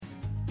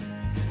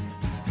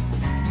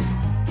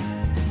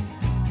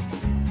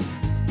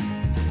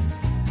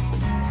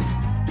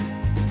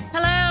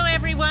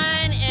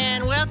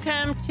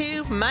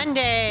to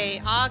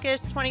Monday,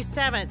 August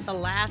 27th, the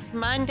last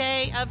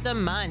Monday of the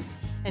month.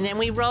 And then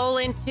we roll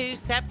into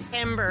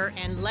September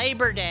and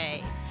Labor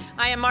Day.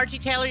 I am Margie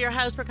Taylor, your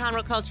host for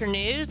Conroe Culture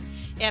News,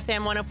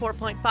 FM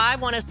 104.5,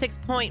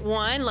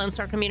 106.1, Lone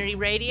Star Community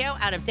Radio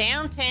out of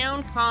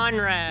downtown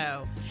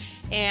Conroe.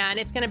 And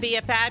it's going to be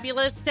a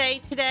fabulous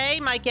day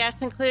today. My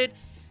guests include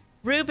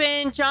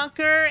Ruben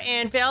Jonker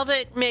and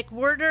Velvet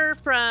McWhirter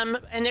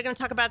and they're going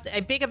to talk about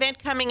a big event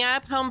coming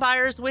up,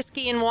 Homebuyers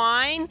Whiskey and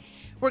Wine.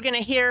 We're going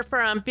to hear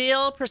from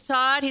Bill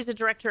Prasad. He's the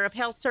Director of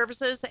Health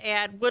Services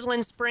at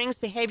Woodland Springs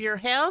Behavioral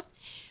Health.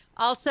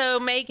 Also,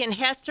 Megan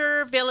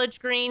Hester,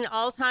 Village Green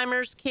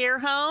Alzheimer's Care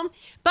Home.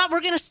 But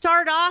we're going to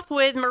start off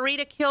with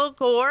Marita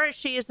Kilgore.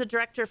 She is the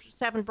Director of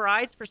Seven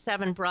Brides for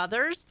Seven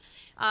Brothers.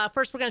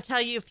 First, we're going to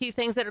tell you a few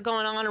things that are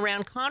going on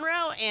around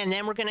Conroe, and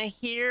then we're going to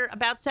hear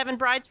about Seven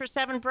Brides for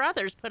Seven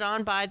Brothers put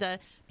on by the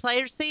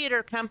Players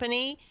Theater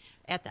Company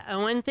at the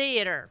Owen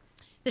Theater.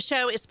 The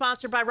show is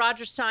sponsored by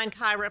Roger Stein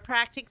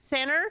Chiropractic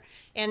Center,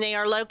 and they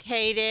are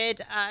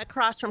located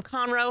across from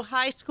Conroe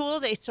High School.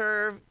 They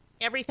serve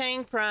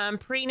everything from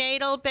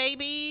prenatal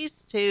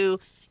babies to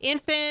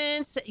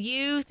infants,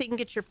 youth. You can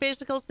get your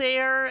physicals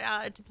there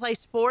to play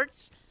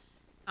sports.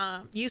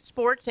 Youth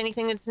sports,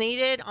 anything that's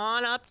needed,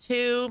 on up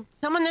to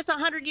someone that's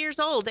 100 years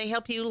old. They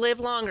help you live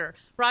longer.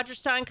 Roger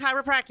Stein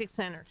Chiropractic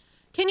Center.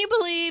 Can you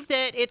believe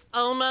that it's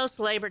almost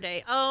Labor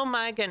Day? Oh,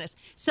 my goodness.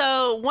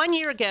 So 1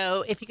 year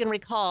ago, if you can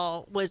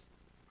recall, was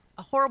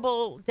a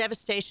horrible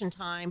devastation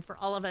time for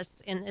all of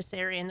us in this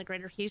area, in the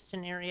greater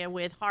Houston area,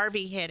 with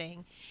Harvey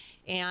hitting.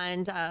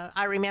 And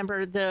I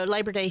remember the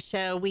Labor Day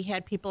show, we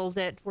had people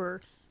that were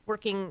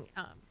working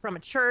from a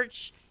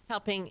church,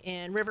 helping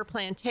in River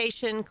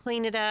Plantation,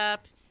 clean it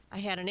up. I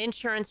had an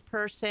insurance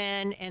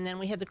person, and then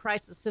we had the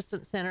Crisis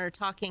Assistance Center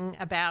talking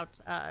about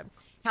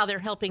how they're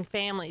helping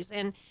families.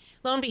 And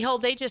lo and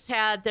behold, they just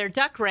had their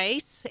duck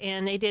race,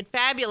 and they did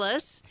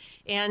fabulous.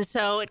 And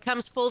so it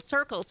comes full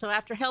circle. So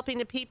after helping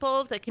the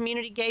people, the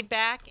community gave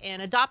back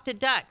and adopted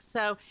ducks.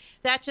 So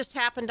that just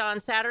happened on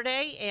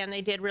Saturday, and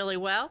they did really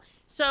well.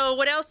 So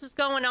what else is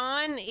going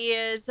on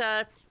is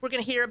we're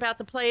going to hear about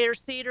the Players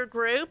Theater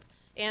Group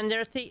and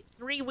their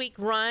 3-week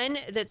run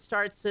that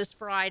starts this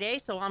Friday.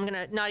 So I'm going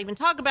to not even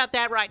talk about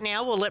that right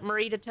now. We'll let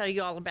Marita tell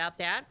you all about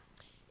that.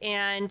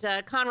 And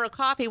Conroe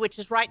Coffee, which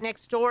is right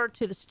next door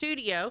to the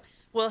studio,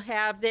 will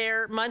have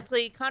their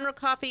monthly Conroe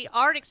Coffee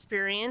art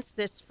experience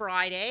this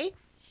Friday.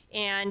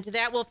 And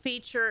that will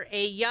feature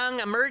a young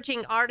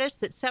emerging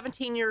artist that's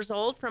 17 years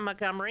old from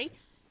Montgomery.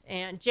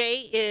 And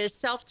Jay is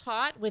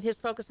self-taught with his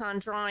focus on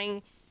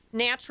drawing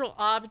natural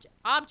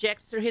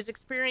objects through his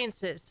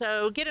experiences.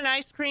 So get an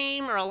ice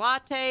cream or a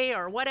latte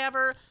or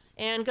whatever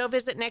and go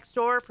visit next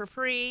door for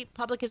free.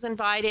 Public is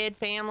invited,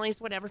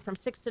 families, whatever, from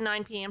 6 to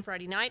 9 p.m.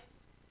 Friday night.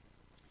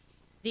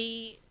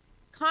 The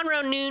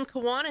Conroe Noon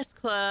Kiwanis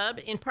Club,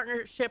 in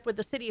partnership with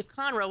the city of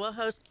Conroe, will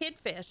host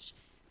Kidfish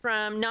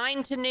from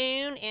 9 to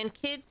noon and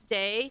Kids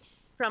Day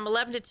from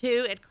 11 to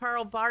 2 at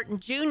Carl Barton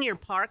Jr.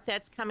 Park.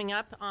 That's coming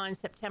up on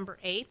September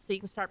 8th, so you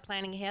can start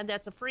planning ahead.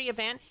 That's a free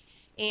event.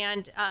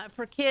 And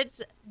for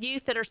kids,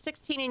 youth that are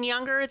 16 and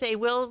younger, they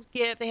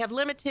have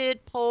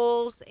limited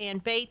poles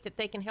and bait that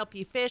they can help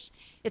you fish.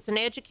 It's an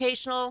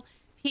educational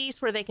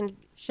piece where they can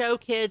show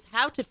kids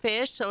how to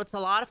fish, so it's a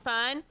lot of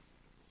fun.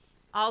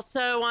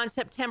 Also on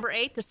September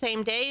 8th, the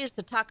same day, is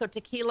the Taco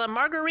Tequila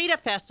Margarita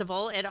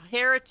Festival at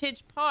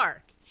Heritage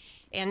Park.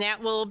 And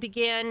that will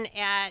begin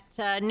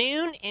at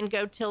noon and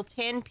go till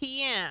 10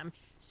 p.m.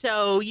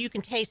 So you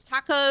can taste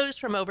tacos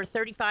from over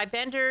 35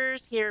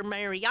 vendors, hear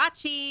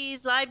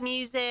mariachis, live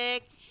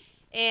music,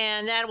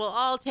 and that will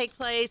all take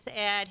place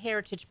at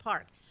Heritage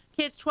Park.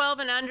 Kids 12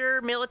 and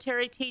under,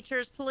 military,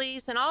 teachers,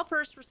 police, and all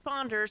first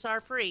responders are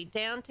free.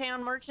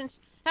 Downtown merchants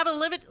have a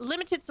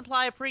limited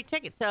supply of free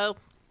tickets, so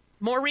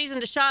more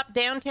reason to shop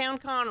downtown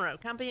Conroe.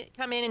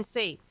 Come in and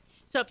see.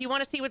 So if you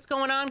want to see what's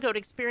going on, go to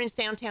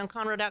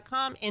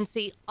experiencedowntownconroe.com and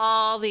see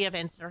all the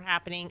events that are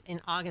happening in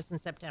August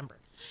and September.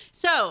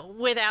 So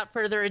without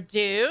further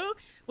ado,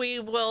 we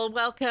will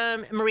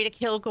welcome Marita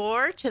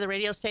Kilgore to the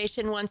radio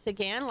station once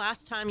again.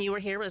 Last time you were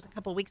here was a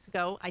couple weeks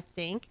ago, I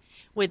think,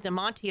 with the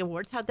Monty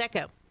Awards. How'd that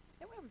go?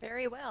 It went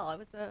very well. It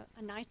was a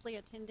nicely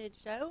attended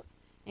show,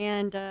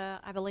 and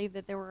I believe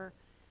that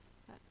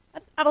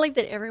I believe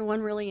that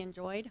everyone really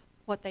enjoyed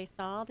what they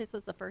saw. This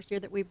was the first year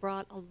that we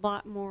brought a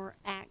lot more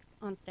acts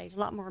on stage, a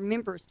lot more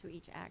members to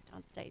each act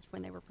on stage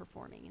when they were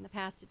performing. In the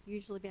past, it's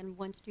usually been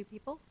 1 to 2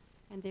 people,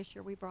 and this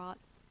year we brought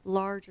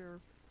larger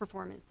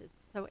performances.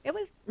 So it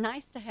was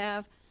nice to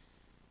have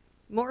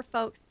more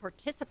folks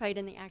participate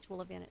in the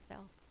actual event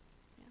itself.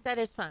 Yeah. That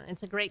is fun.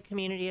 It's a great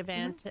community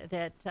event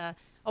that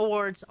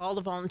awards all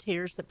the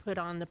volunteers that put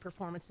on the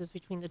performances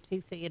between the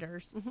two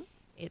theaters.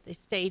 At the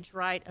Stage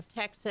Right of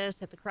Texas,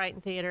 at the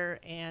Crichton Theater,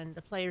 and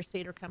the Players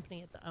Theater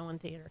Company at the Owen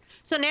Theater.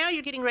 So now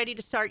you're getting ready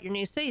to start your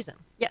new season.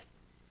 Yes.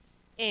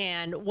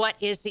 And what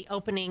is the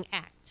opening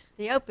act?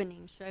 The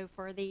opening show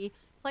for the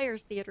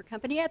Players Theater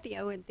Company at the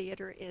Owen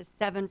Theater is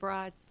Seven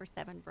Brides for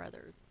Seven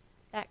Brothers.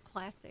 That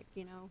classic,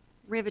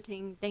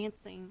 riveting,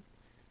 dancing,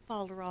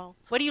 Falderall.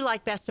 What do you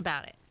like best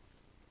about it?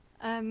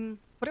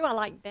 What do I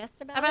like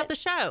best about About it? the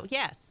show,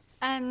 yes.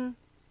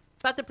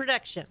 About the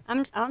production.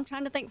 I'm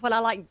trying to think what I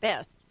like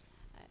best.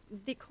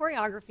 The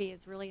choreography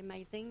is really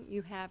amazing.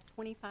 You have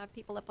 25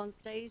 people up on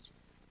stage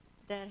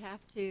that have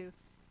to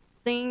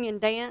sing and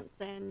dance,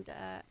 and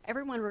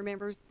everyone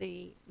remembers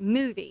the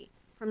movie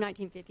from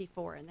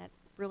 1954, and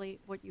that's really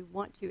what you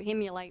want to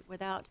emulate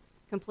without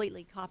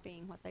completely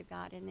copying what they've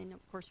got. And then,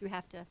 of course, you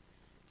have to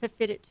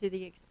fit it to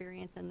the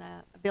experience and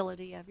the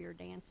ability of your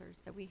dancers.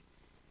 So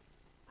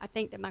I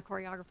think that my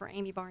choreographer,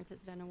 Amy Barnes, has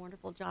done a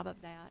wonderful job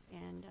of that.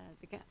 And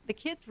the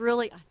kids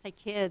really, I say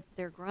kids,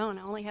 they're grown.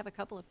 I only have a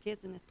couple of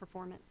kids in this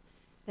performance.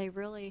 They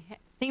really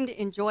seem to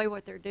enjoy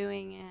what they're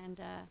doing, and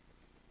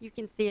you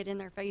can see it in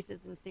their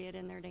faces and see it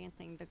in their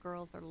dancing. The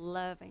girls are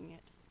loving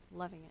it,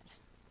 loving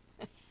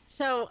it.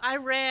 So I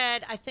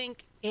read, I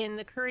think, in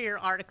the Courier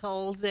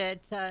article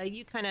that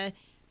you kind of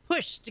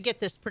pushed to get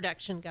this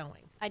production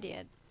going. I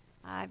did.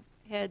 I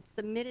had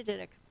submitted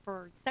it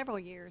for several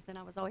years, and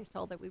I was always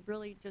told that we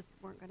really just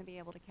weren't going to be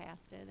able to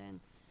cast it. And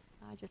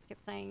I just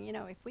kept saying, you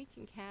know, if we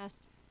can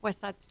cast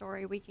West Side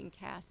Story, we can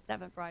cast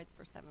Seven Brides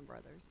for Seven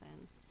Brothers.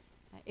 And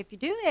if you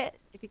do it,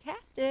 if you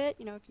cast it,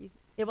 you know, if you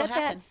It will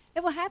happen.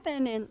 It will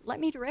happen, and let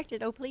me direct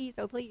it. Oh, please,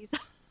 oh, please.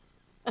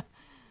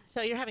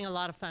 So you're having a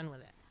lot of fun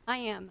with it. I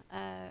am.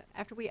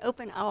 After we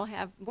open, I'll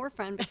have more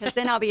fun because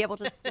then I'll be able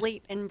to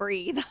sleep and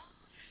breathe.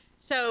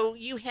 So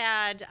you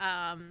had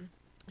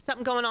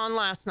something going on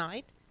last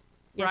night,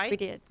 Yes, right? we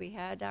did. We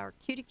had our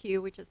Q to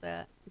Q, which is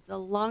it's the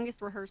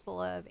longest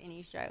rehearsal of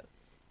any show,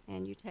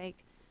 and you take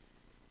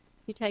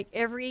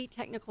every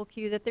technical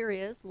cue that there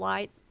is,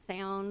 lights,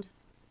 sound,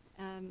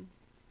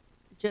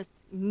 just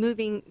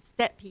moving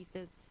set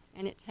pieces,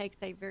 and it takes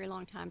a very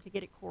long time to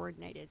get it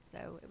coordinated.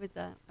 So it was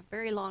a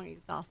very long,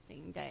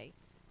 exhausting day,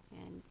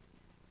 and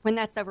when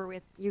that's over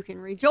with, you can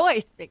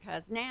rejoice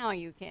because now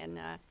you can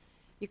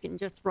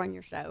just run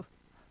your show.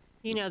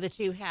 You know that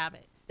you have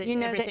it, that You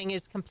know everything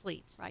is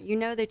complete. Right. You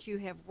know that you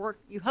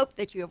hope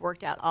that you have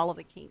worked out all of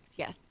the kinks,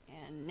 yes.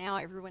 And now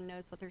everyone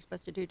knows what they're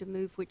supposed to do to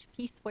move which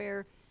piece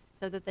where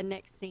so that the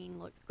next scene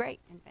looks great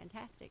and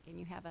fantastic. And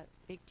you have a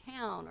big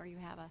town, or you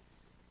have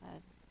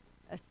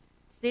a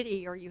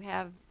city, or you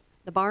have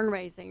the barn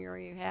raising, or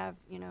you have,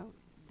 you know,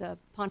 the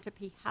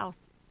Pontopie house,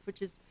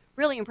 which is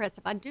really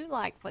impressive. I do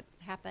like what's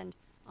happened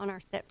on our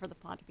set for the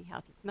Pontopie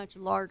house. It's much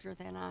larger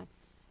than I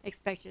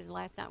expected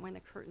last night when the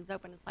curtains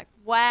opened. It's like,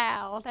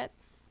 wow,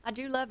 I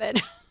do love it.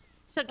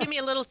 So give me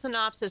a little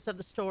synopsis of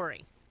the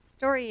story.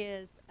 Story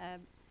is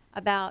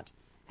about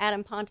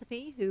Adam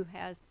Pontopie, who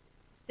has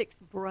 6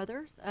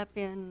 brothers up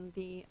in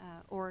the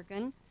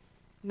Oregon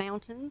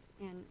mountains,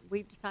 and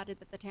we've decided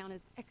that the town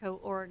is Echo,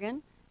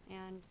 Oregon,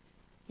 and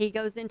he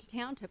goes into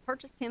town to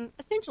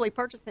essentially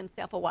purchase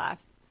himself a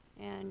wife,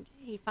 and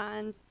he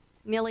finds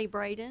Millie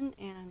Braden,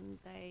 and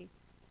they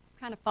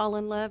kind of fall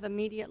in love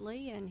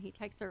immediately, and he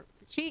takes her.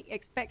 She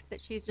expects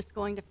that she's just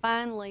going to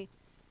finally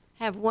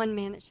have one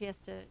man that she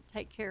has to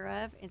take care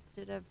of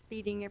instead of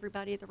feeding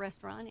everybody at the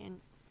restaurant, and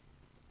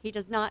he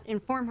does not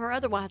inform her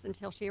otherwise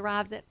until she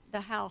arrives at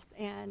the house,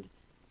 and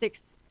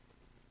 6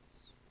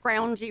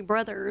 scroungy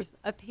brothers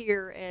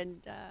appear,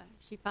 and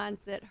she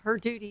finds that her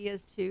duty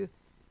is to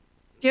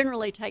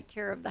generally take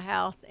care of the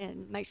house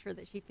and make sure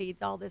that she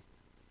feeds all this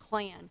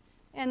clan.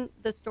 And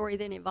the story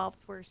then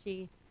evolves where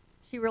she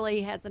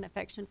really has an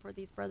affection for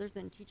these brothers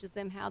and teaches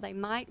them how they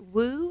might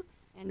woo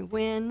and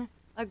win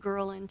a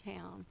girl in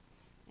town.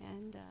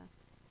 And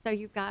so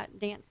you've got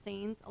dance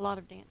scenes, a lot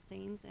of dance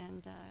scenes,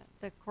 and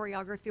the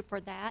choreography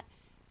for that,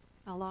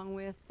 along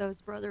with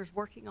those brothers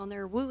working on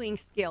their wooing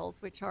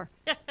skills, which are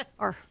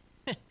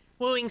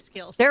Wooing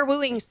skills. their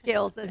wooing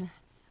skills. And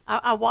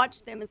I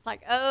watch them. It's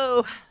like,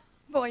 oh,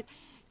 boy,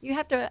 you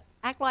have to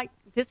act like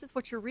this is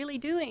what you're really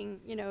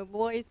doing. You know,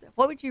 boys,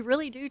 what would you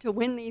really do to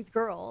win these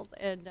girls?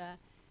 And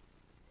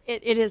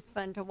it is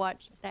fun to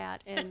watch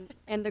that and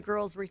the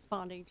girls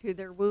responding to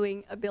their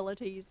wooing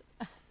abilities.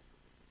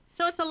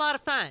 So it's a lot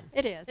of fun.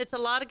 It is. It's a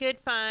lot of good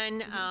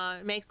fun.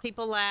 It makes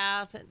people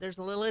laugh. There's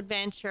a little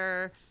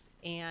adventure,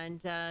 and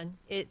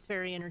it's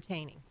very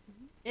entertaining.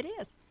 It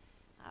is.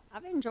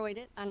 I've enjoyed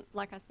it.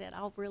 Like I said,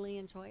 I'll really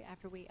enjoy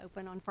after we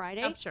open on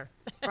Friday. I'm sure.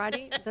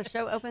 Friday, the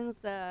show opens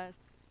the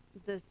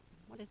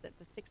what is it?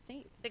 The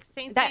 16th.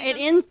 16th It season?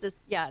 ends this.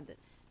 Yeah,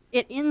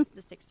 it ends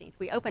the 16th.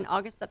 We open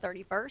August the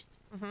 31st,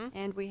 Mhm.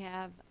 and we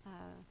have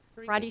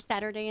 3 Friday, weeks.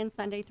 Saturday, and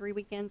Sunday 3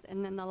 weekends,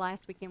 and then the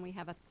last weekend we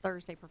have a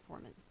Thursday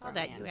performance. Saw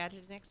that you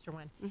added an extra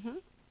one. Mm-hmm.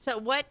 So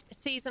what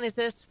season is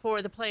this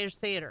for the Players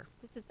Theater?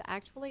 This is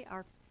actually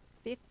our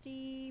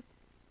 51st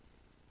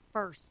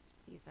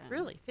season.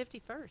 Really,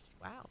 51st.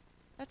 Wow.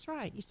 That's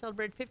right. You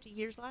celebrated 50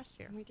 years last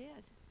year. We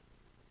did.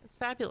 That's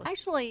fabulous.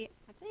 Actually,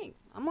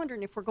 I'm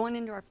wondering if we're going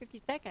into our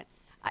 52nd.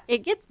 It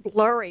gets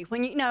blurry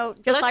when you know,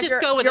 just Let's like just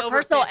your, go with your over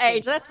personal 50.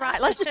 age. That's right.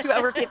 Let's just do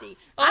over 50.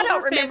 I don't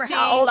Over remember 50,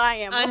 how old I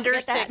am. We'll Under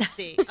forget that.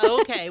 60.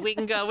 Okay, we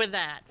can go with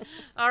that.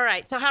 All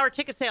right. So how are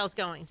ticket sales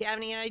going? Do you have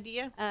any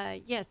idea?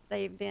 Yes,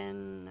 they've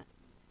been.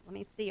 Let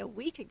me see. A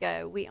week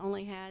ago, we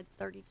only had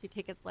 32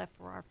 tickets left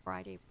for our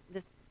Friday.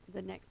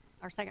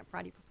 our second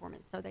Friday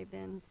performance. So they've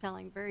been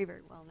selling very,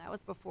 very well. And that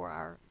was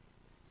before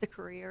the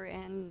career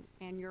and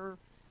your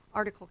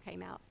article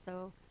came out.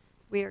 So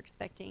we are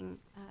expecting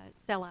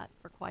sellouts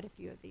for quite a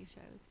few of these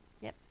shows.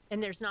 Yep.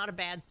 And there's not a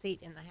bad seat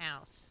in the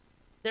house.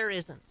 There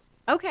isn't.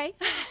 Okay.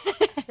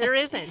 There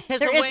isn't. Because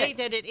There the way isn't.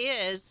 that it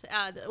is,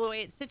 the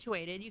way it's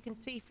situated, you can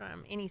see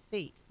from any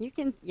seat. You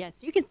can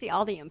see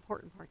all the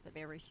important parts of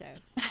every show.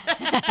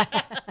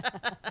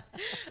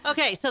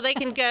 Okay, so they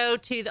can go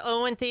to the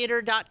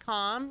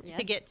owentheater.com Yes.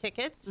 to get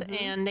tickets,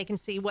 Mhm. and they can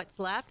see what's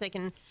left.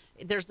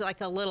 There's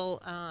like a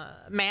little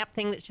map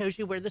thing that shows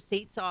you where the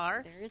seats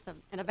are. There is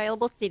an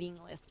available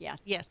seating list, yes.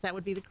 Yes, that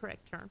would be the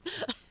correct term.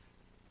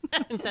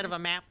 Instead of a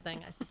map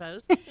thing, I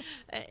suppose.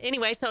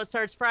 Anyway, so it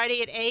starts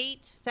Friday at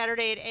 8,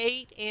 Saturday at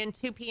 8, and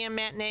 2 p.m.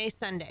 matinee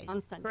Sunday.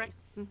 On Sundays. Correct?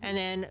 Mhm. And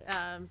then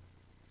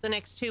the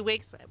next 2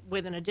 weeks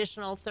with an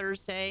additional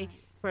Thursday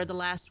Right. for the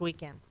last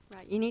weekend.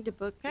 Right. You need to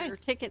book Okay. your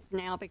tickets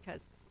now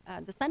because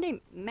the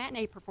Sunday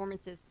matinee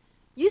performances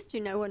used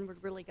to no one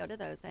would really go to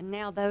those, and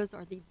now those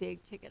are the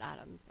big ticket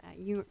items.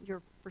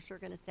 You're for sure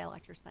going to sell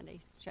at your Sunday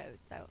shows.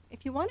 So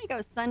if you want to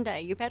go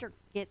Sunday, you better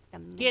get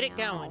them Get it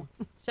now. going.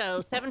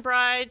 So 7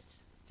 brides,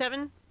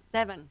 7?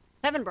 Seven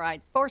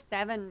brides for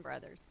 7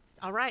 brothers.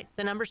 All right,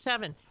 the number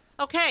 7.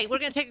 Okay, we're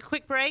going to take a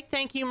quick break.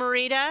 Thank you,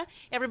 Marita.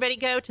 Everybody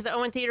go to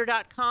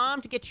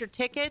theowentheater.com to get your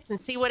tickets and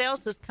see what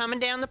else is coming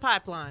down the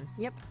pipeline.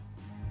 Yep.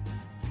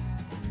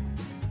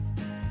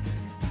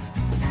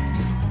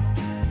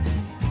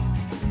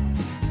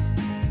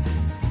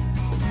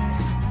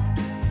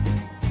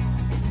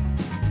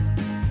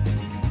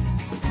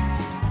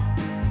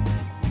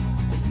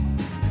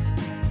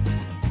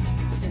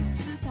 Since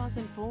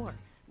 2004,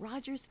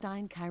 Roger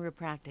Stein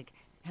Chiropractic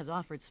has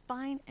offered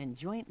spine and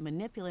joint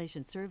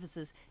manipulation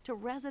services to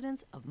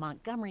residents of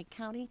Montgomery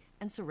County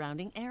and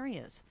surrounding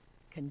areas.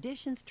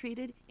 Conditions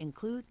treated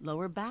include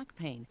lower back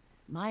pain,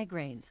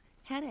 migraines,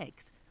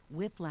 headaches,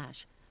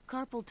 whiplash,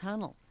 carpal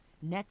tunnel,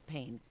 neck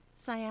pain,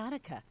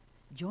 sciatica,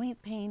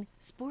 joint pain,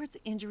 sports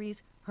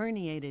injuries,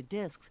 herniated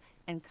discs,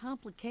 and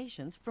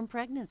complications from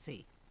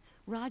pregnancy.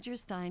 Roger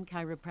Stein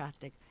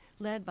Chiropractic,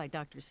 led by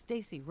Dr.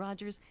 Stacy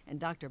Rogers and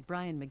Dr.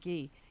 Brian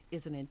McGee,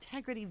 is an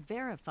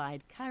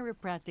integrity-verified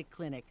chiropractic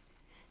clinic.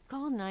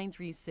 Call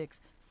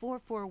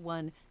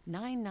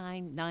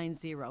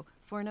 936-441-9990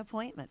 for an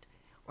appointment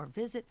or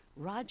visit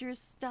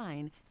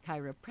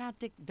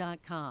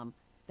rogerssteinchiropractic.com.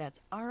 That's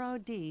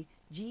RODGERSSTEIN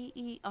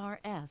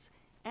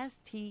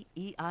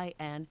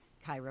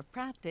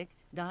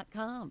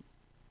chiropractic.com.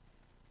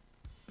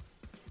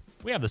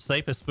 We have the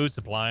safest food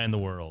supply in the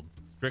world.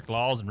 Strict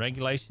laws and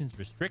regulations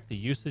restrict the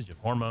usage of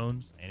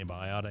hormones,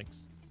 antibiotics,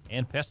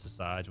 and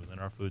pesticides within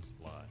our food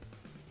supply.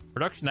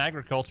 Production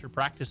agriculture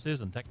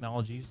practices and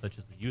technologies such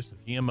as the use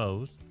of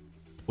GMOs,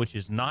 which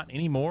is not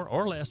any more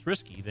or less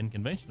risky than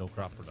conventional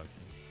crop production,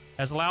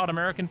 has allowed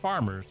American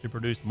farmers to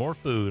produce more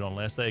food on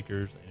less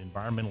acres in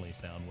environmentally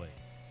sound ways.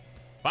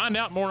 Find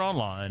out more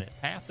online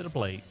at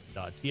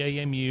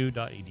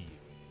pathtotheplate.tamu.edu.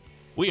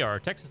 We are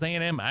Texas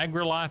A&M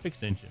AgriLife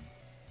Extension,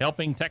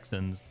 helping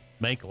Texans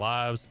make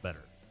lives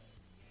better.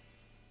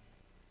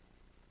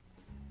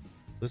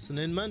 Listen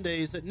in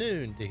Mondays at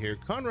noon to hear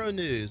Conroe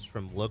news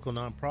from local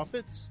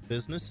nonprofits,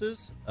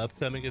 businesses,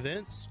 upcoming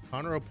events,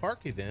 Conroe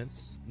Park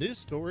events, news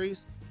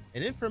stories,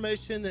 and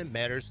information that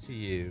matters to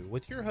you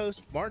with your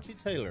host, Margie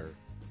Taylor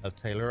of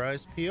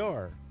Taylorized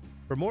PR.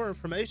 For more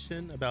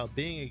information about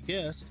being a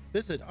guest,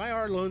 visit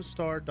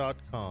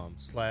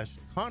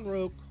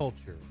irlonestar.com/Conroe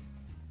Culture.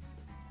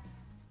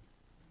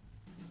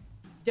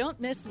 Don't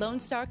miss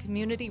Lone Star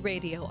Community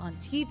Radio on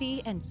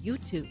TV and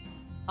YouTube.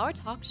 Our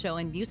talk show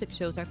and music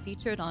shows are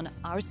featured on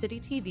Our City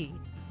TV,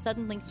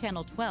 Suddenlink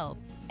Channel 12,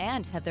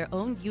 and have their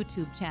own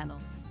YouTube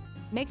channel.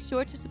 Make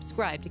sure to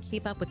subscribe to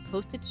keep up with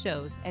posted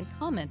shows and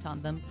comment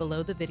on them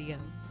below the video.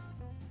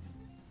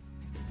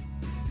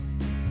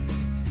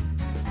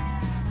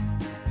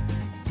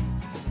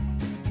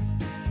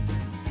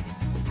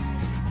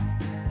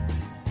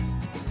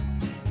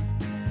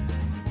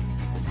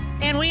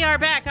 And we are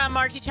back. I'm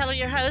Margie Taylor,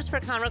 your host for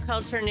Conroe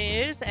Culture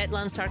News at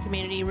Lone Star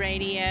Community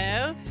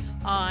Radio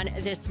on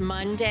this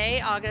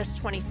Monday, August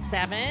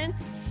 27th,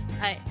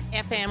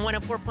 FM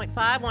 104.5,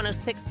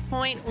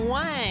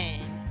 106.1,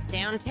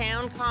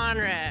 downtown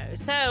Conroe.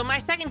 So my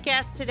second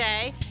guest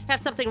today have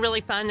something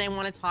really fun they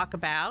want to talk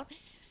about.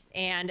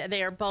 And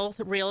they are both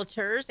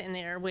realtors, and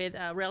they're with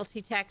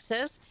Realty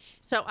Texas.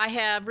 So I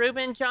have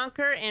Ruben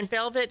Jonker and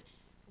Velvet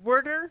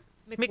Werder.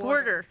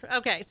 McWhirter.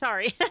 Okay,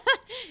 sorry.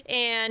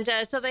 And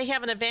so they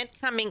have an event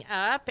coming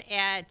up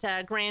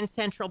at Grand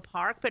Central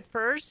Park. But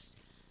first,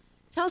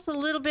 tell us a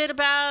little bit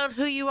about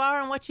who you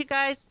are and what you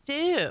guys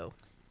do.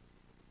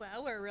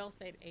 Well, we're real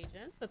estate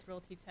agents with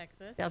Realty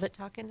Texas. Velvet,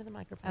 talk into the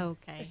microphone.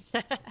 Okay.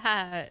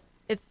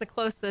 It's the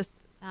closest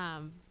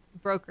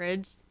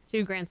brokerage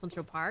to Grand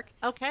Central Park.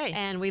 Okay.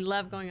 And we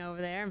love going over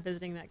there and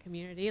visiting that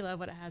community, love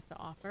what it has to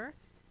offer.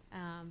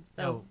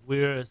 So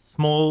we're a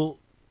small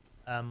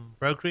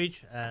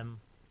brokerage.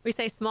 we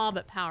say small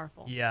but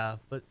powerful. Yeah,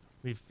 but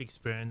with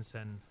experience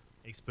and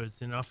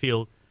experts in our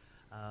field.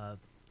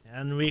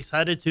 And we're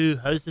excited to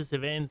host this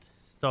event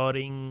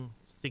starting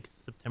 6th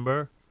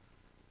September.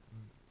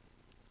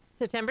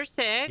 September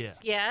 6th, Yeah.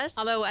 yes.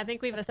 Although I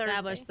think we've A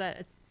established Thursday.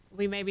 that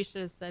we maybe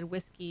should have said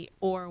whiskey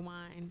or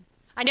wine.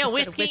 I know,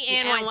 instead of whiskey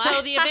and wine.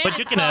 So the event But is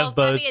you can have called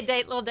both. Might be a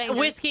little dangerous.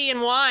 whiskey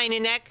and wine,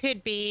 and that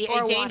could be Or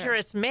a water.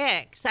 dangerous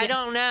mix. I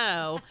don't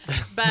know.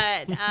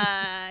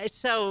 But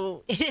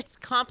so it's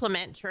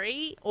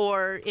complimentary,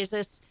 or is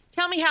this?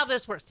 Tell me how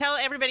this works. Tell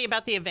everybody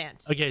about the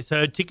event. Okay,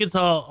 so tickets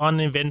are on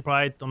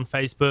Eventbrite, on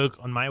Facebook,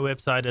 on my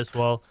website as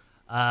well.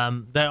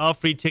 There are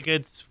free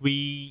tickets.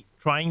 We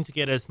trying to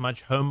get as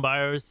much home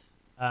buyers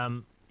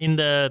in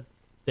the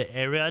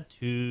area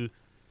to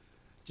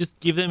just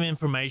give them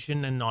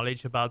information and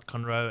knowledge about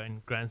Conroe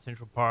and Grand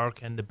Central Park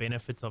and the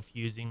benefits of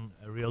using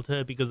a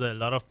realtor, because a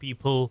lot of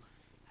people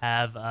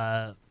have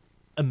a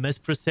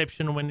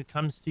misperception when it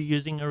comes to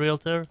using a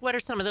realtor. What are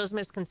some of those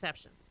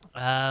misconceptions?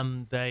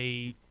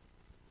 They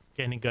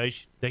can't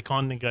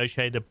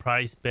negotiate a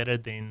price better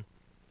than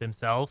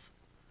themselves.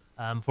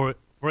 For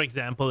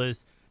example,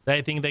 is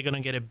they think they're going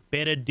to get a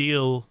better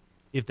deal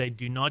if they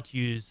do not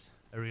use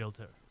a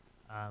realtor.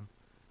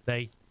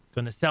 They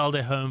going to sell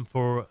their home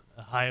for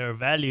a higher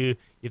value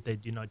if they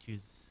do not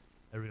use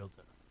a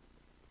realtor.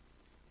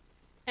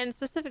 And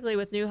specifically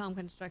with new home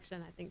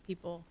construction, I think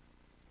people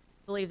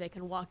believe they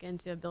can walk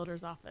into a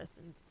builder's office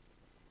and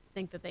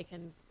think that they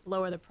can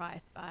lower the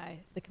price by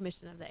the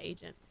commission of the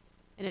agent.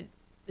 And it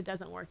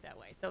doesn't work that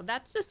way. So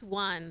that's just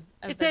one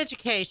of It's the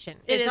education.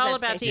 It It's is all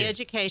about the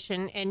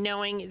education. education and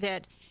knowing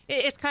that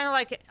it's kind of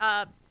like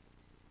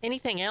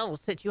anything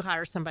else that you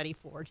hire somebody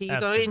for. Do you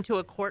Absolutely. go into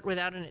a court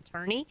without an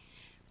attorney,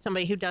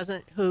 somebody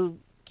who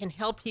can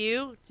help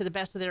you to the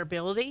best of their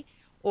ability,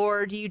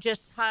 or do you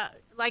just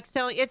like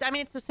selling?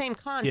 It's the same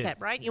concept, Yes,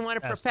 right? You want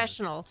a absolutely.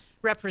 professional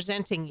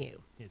representing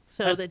you, Yes.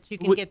 so And that you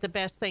can get the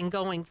best thing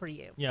going for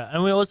you. Yeah,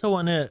 and we also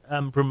want to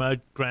promote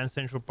Grand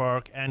Central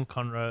Park and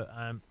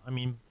Conroe.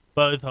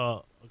 Both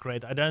are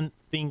great. I don't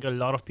think a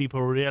lot of people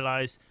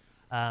realize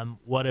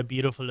what a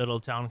beautiful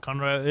little town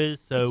Conroe is.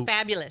 So It's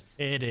fabulous.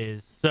 it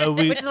is. So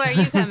we which is where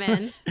you come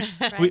in.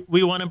 Right?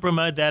 we want to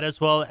promote that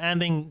as well.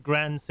 And then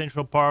Grand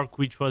Central Park,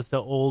 which was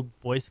the old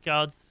Boy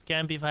Scouts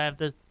camp, if I have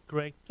that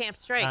correct. Camp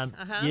Straight.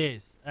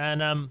 Yes,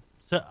 and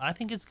so I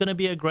think it's going to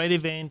be a great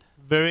event,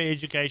 very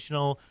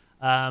educational.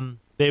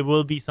 There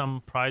will be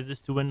some prizes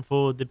to win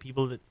for the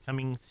people that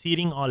coming.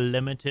 Seating are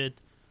limited.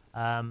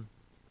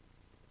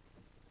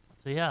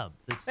 So yeah,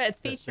 But it's that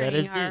featuring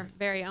is our it.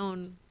 very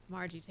own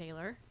Margie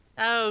Taylor.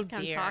 Oh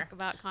Come dear. talk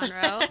about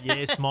Conroe.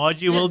 Yes,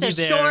 Margie will be Just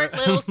a there. short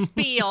little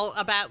spiel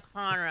about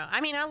Conroe.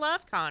 I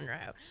love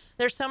Conroe.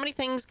 There's so many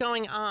things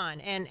going on.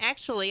 And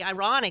actually,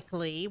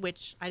 ironically,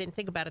 which I didn't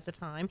think about at the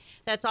time,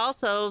 that's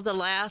also the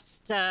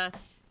last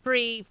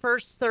free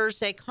First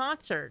Thursday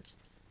concert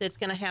that's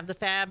going to have the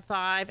Fab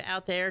Five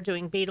out there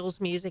doing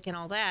Beatles music and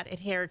all that at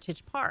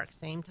Heritage Park.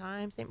 Same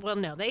time. Well,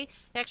 no, they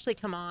actually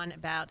come on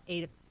about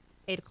 8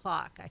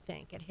 o'clock, I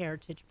think, at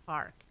Heritage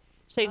Park.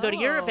 So you go to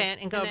your Oh, event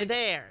and go and over then-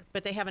 there.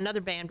 But they have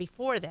another band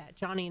before that.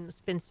 Johnny and the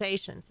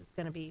Sensations is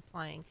going to be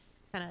playing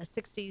kind of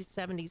 60s,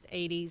 70s,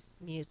 80s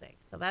music.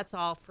 So that's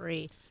all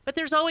free. But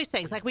there's always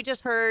things. Like we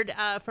just heard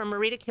from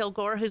Marita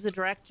Kilgore, who's the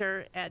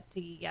director at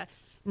the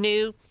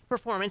new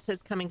performance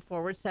that's coming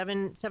forward,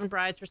 Seven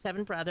Brides for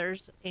Seven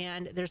Brothers.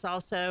 And there's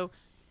also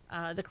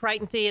the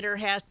Crichton Theater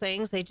has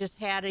things. They just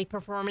had a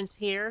performance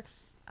here.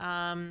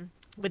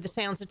 With the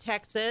Sounds of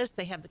Texas.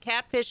 They have the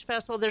Catfish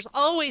Festival. There's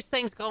always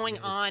things going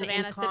on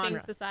Savannah in Sipping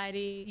Conroe.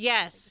 Society.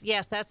 Yes,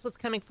 that's what's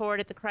coming forward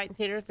at the Crichton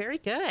Theater. Very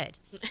good.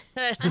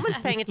 Someone's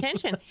paying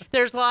attention.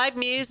 There's live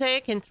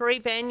music in 3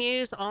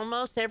 venues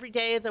almost every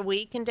day of the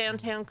week in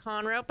downtown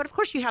Conroe. But of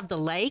course, you have the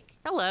lake.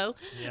 Hello,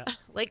 Yeah.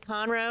 Lake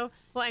Conroe.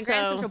 Well, and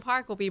Grand So- Central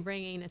Park will be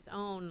bringing its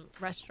own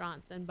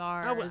restaurants and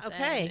bars Oh,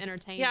 okay. and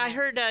entertainment. Yeah, I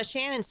heard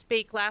Shannon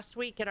speak last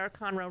week at our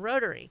Conroe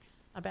Rotary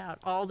about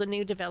all the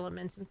new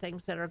developments and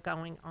things that are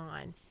going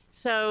on.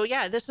 So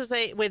yeah, this is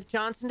with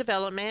Johnson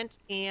Development,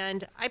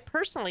 and I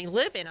personally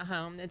live in a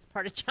home that's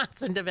part of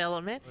Johnson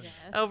Development Yes.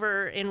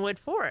 over in Wood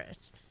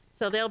Forest.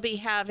 So they'll be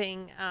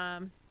having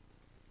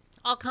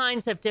all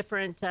kinds of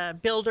different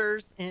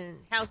builders and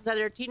houses out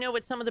there. Do you know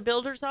what some of the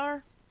builders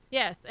are?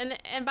 Yes,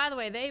 and by the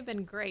way, they've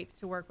been great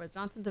to work with.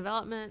 Johnson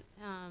Development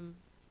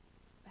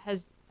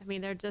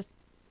they're just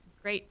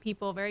great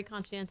people, very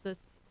conscientious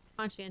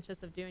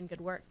of doing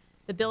good work.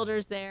 The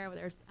builders there,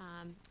 whether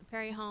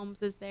Perry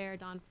Holmes is there,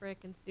 Don Frick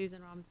and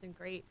Susan Robinson,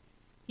 great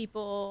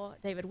people.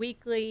 David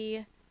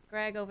Weekly,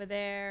 Greg over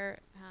there,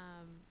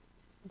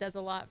 does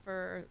a lot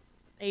for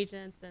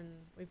agents, and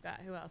we've got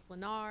who else?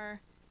 Lennar,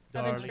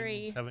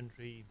 Coventry,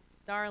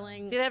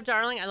 Darling. Do they have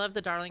Darling? I love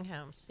the Darling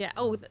homes. Yeah.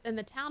 Oh, and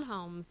the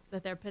townhomes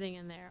that they're putting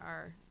in there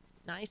are.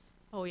 Nice.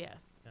 Oh yes.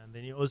 And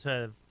then you also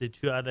have the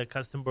 2 other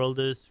custom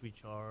builders,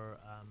 which are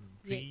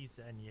Dries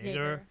and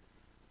Jaeger.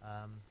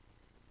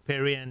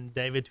 Perry and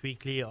David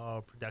Weekly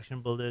are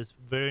production builders.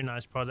 Very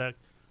nice product,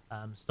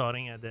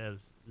 starting at the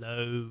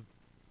low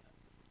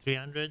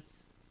 300s.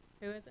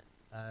 Who is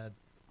it?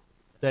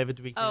 David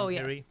Weekly Oh, and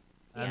yes. Perry.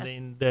 And Yes.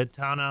 then the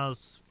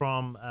townhouse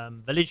from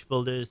Village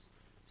Builders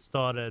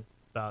start at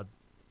about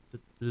the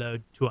low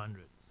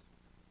 200s.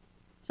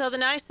 So the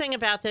nice thing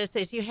about this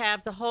is you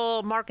have the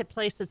whole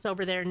marketplace that's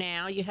over there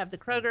now. You have the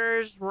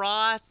Kroger's,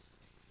 Ross.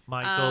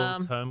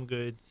 Michael's, Home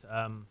Goods,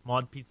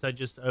 Mod Pizza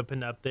just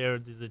opened up there.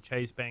 There's a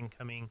Chase Bank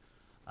coming.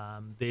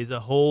 There's a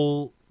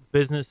whole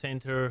business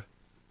center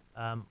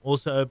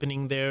also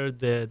opening there.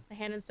 The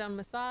Hand and Stone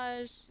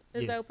Massage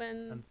is Yes,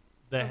 open. and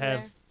they over have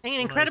there.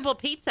 And Incredible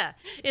Pizza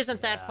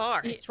isn't that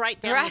far. It's right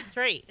down Right. the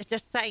street.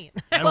 Just saying.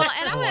 And Well,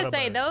 and I what want to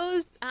say about-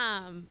 those.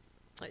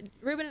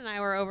 Ruben and I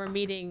were over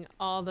meeting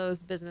all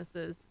those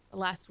businesses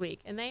last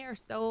week, and they are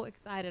so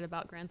excited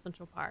about Grand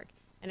Central Park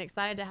and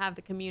excited to have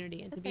the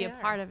community and to be They a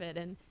are. part of it.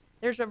 And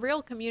there's a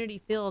real community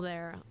feel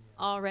there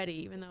already,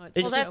 even though it's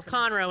Well, just that's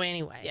opening. Conroe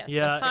anyway. Yes,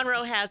 Yeah.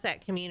 Conroe has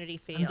that community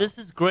feel. And this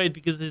is great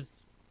because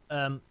it's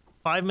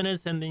 5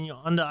 minutes and then you're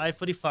on the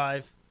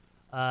I-45.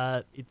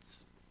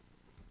 It's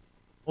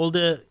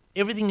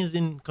everything is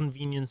in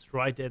convenience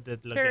right at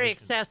that location. very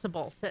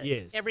accessible to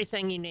Yes.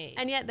 everything you need.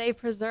 And yet they've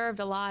preserved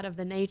a lot of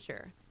the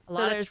nature. A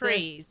lot of there's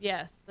trees.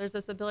 Yes, there's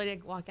this ability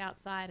to walk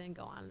outside and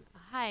go on a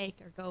hike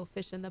or go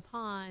fish in the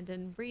pond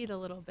and breathe a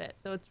little bit.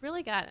 So it's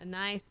really got a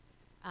nice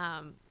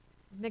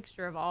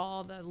mixture of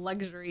all the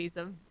luxuries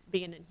of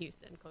being in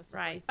Houston, close to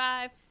Right.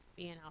 45,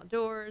 being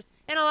outdoors.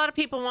 And a lot of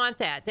people want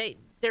that.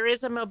 There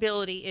is a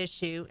mobility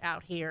issue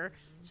out here,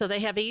 so they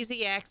have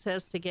easy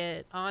access to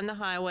get on the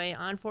highway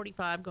on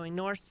 45 going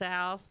north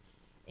south,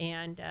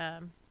 and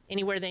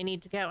anywhere they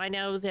need to go. I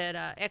know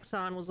that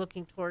Exxon was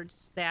looking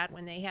towards that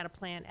when they had a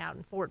plant out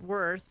in Fort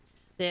Worth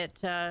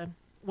that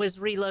was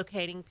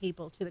relocating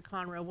people to the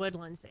Conroe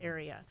Woodlands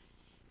area,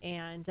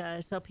 and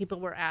so people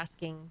were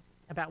asking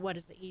about what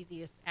is the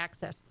easiest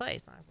access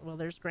place. And I said, well,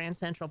 there's Grand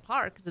Central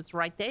Park because it's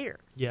right there.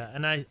 Yeah,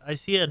 and I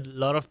see a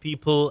lot of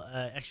people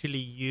actually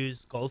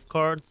use golf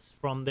carts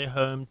from their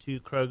home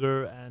to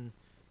Kroger and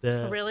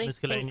the Really?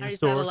 miscellaneous Is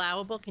that stores.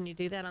 allowable? Can you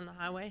do that on the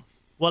highway?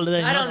 Well,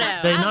 they're I don't not, know.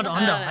 they're I not don't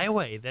on the know.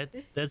 highway.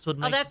 That's what Oh,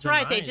 makes that's it so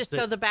right. They nice. just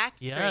go the back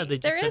street. Yeah, they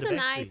just There go is the a back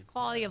nice street.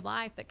 quality of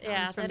life that comes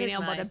Yeah, from that being is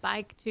able to nice.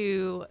 bike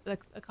to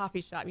a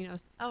coffee shop. You know,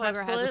 Oh,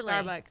 Kroger has a absolutely.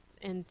 Starbucks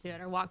into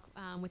it, or walk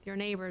with your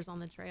neighbors on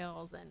the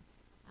trails, and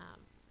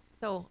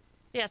so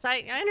Yes, I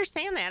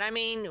understand that. I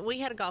mean, we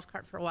had a golf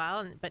cart for a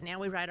while, but now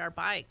we ride our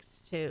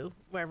bikes to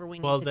wherever we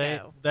need Well, to they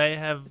go. they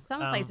have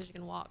some places you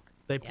can walk.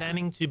 they're Yeah.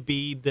 planning to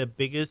be the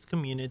biggest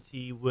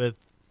community with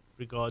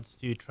regards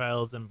to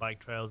trails and bike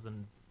trails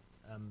and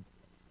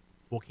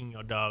walking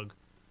your dog.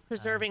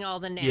 Preserving all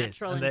the Yes,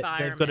 natural and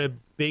environment. they've got a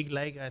big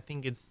lake. I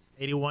think it's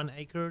 81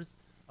 acres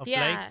of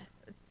Yeah,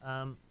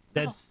 lake.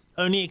 That's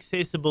only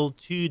accessible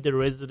to the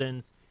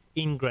residents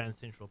in Grand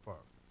Central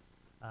Park.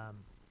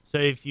 So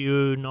if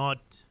you're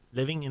not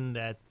living in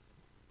that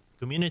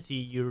community,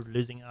 you're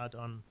losing out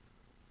on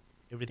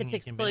everything. It's you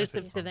can benefit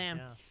exclusive to from. them.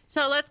 Yeah.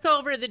 So let's go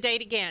over the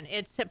date again.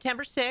 It's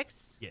September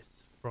 6th,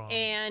 Yes, from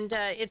and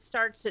it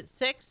starts at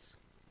 6.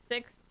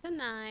 6 to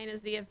 9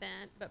 is the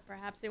event, but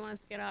perhaps they want us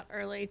to get out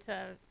early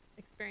to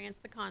experience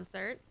the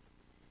concert.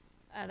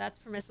 That's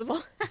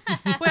permissible.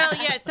 Well,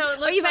 yeah, so it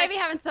Or looks you like may be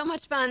having so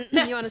much fun,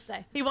 you want to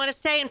stay. you want to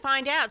stay and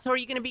find out. So are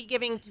you going to be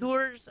giving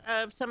tours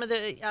of some of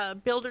the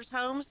builders'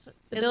 homes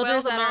The as builders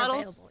well, the that models?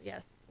 are available,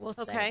 yes, we'll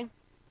stay. Okay,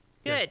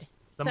 Yes. good.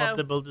 Some so, of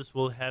the builders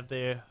will have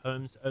their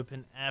homes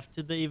open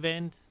after the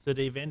event. So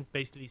the event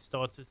basically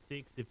starts at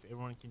 6 if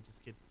everyone can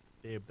just get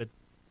there a bit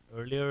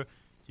earlier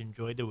to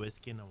enjoy the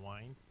whiskey and the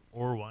wine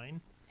or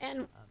wine.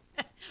 And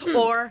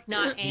or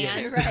not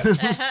and.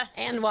 right,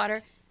 and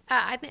water.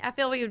 I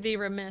feel we would be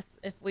remiss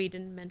if we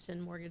didn't mention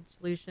Mortgage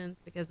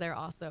Solutions because they're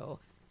also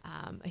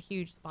a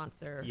huge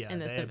sponsor Yeah, in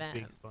this they're event. a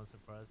big sponsor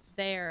for us.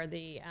 They are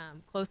the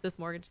closest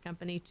mortgage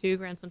company to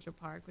Grand Central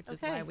Park, which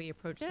is Okay, why we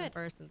approached them good.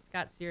 first. And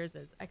Scott Sears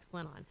is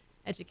excellent on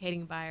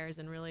educating buyers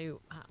and really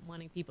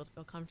wanting people to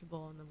feel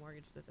comfortable in the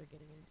mortgage that they're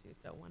getting into.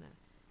 So I want to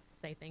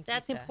say thank you.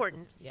 That's to-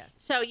 important. Yes.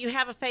 So you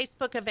have a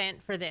Facebook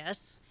event for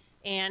this.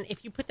 And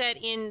if you put that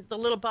in the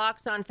little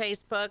box on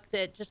Facebook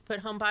that just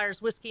put Home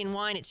Buyers Whiskey and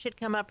Wine, it should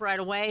come up right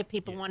away if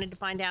people Yes. wanted to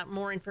find out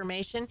more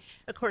information.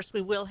 Of course,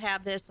 we will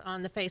have this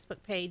on the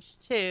Facebook page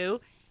too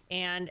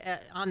and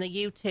on the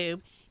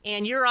YouTube.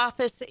 And your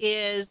office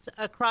is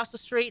across the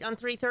street on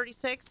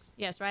 336?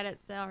 Yes, right at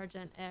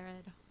Sergeant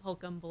Ed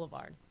Holcomb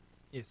Boulevard.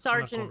 Yes, on the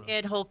Sergeant corner.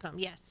 Ed Holcomb,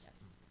 yes.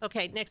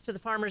 Okay, next to the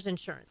Farmers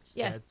Insurance.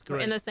 Yes, That's we're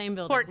in correct. the same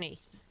building.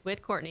 Courtney's.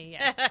 With Courtney,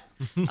 yes. Okay.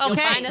 You'll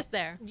find us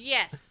there.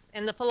 Yes,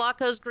 and the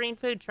Falaco's Green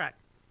Food Truck.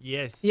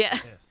 Yes. Yeah.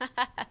 yes.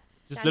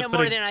 Just I know look for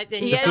more the-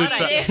 than you Yes, thought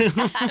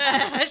you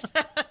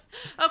I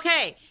did.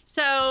 Okay,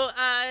 so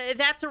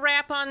that's a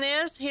wrap on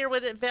this here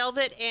with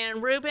Velvet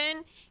and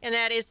Ruben, and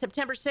that is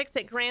September 6th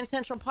at Grand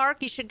Central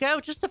Park. You should go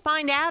just to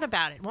find out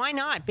about it. Why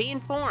not? Be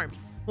informed.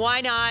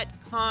 Why not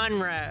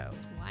Conroe?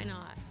 Why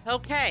not?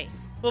 Okay,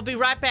 we'll be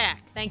right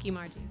back. Thank you,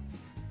 Margie.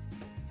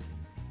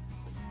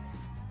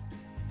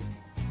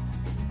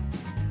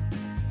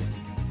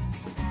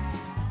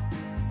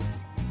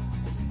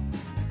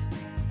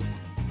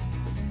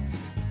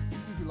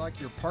 like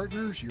your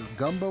partners, your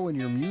gumbo, and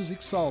your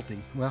music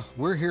salty? Well,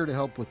 we're here to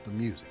help with the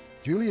music.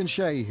 Julian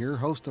Shea here,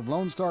 host of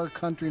Lone Star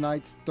Country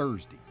Nights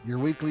Thursday, your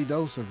weekly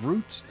dose of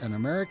roots and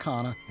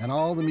Americana and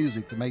all the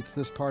music that makes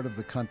this part of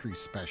the country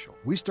special.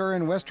 We stir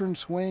in Western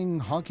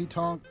swing,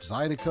 honky-tonk,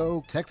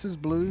 Zydeco, Texas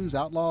blues,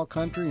 outlaw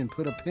country, and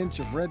put a pinch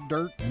of red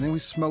dirt, and then we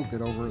smoke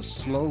it over a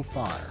slow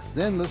fire.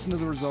 Then listen to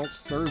the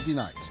results Thursday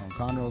nights on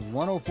Conroe's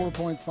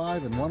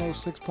 104.5 and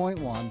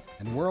 106.1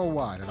 and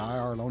worldwide at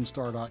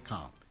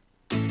irlonestar.com.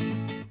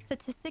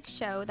 Statistics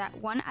show that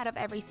 1 out of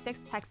every 6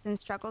 Texans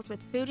struggles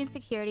with food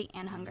insecurity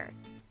and hunger.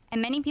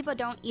 And many people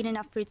don't eat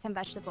enough fruits and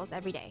vegetables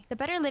every day. The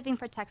Better Living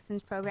for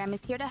Texans program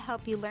is here to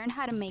help you learn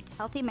how to make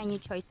healthy menu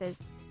choices,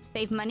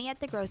 save money at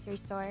the grocery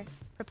store,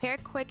 prepare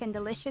quick and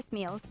delicious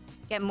meals,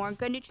 get more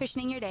good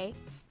nutrition in your day,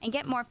 and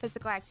get more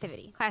physical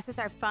activity. Classes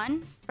are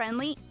fun,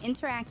 friendly,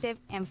 interactive,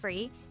 and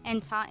free,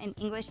 and taught in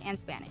English and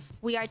Spanish.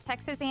 We are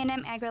Texas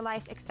A&M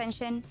AgriLife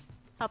Extension,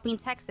 helping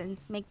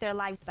Texans make their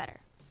lives better.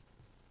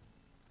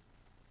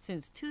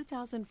 Since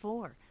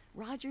 2004,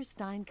 Roger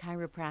Stein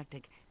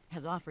Chiropractic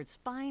has offered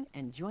spine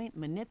and joint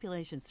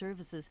manipulation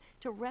services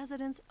to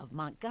residents of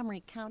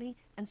Montgomery County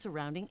and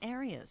surrounding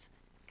areas.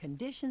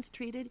 Conditions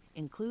treated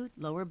include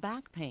lower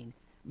back pain,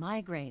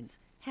 migraines,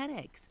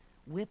 headaches,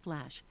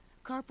 whiplash,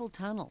 carpal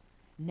tunnel,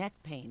 neck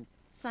pain,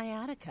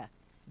 sciatica,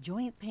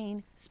 joint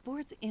pain,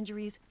 sports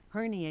injuries,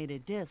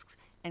 herniated discs,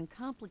 and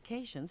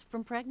complications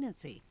from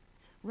pregnancy.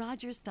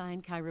 Roger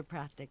Stein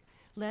Chiropractic,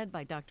 led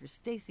by Dr.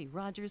 Stacy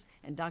Rogers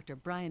and Dr.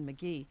 Brian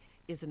McGee,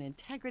 is an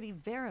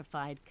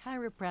integrity-verified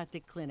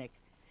chiropractic clinic.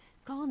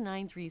 Call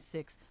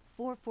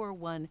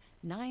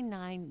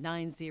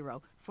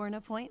 936-441-9990 for an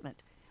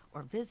appointment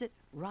or visit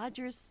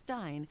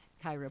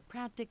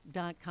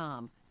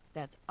rogerssteinchiropractic.com.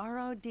 That's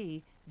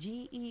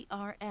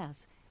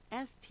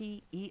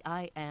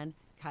RODGERSSTEIN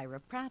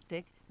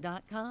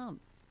chiropractic.com.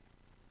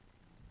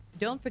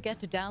 Don't forget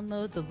to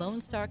download the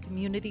Lone Star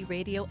Community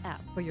Radio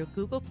app for your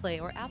Google Play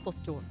or Apple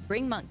Store.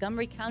 Bring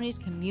Montgomery County's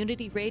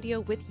community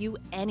radio with you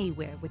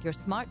anywhere with your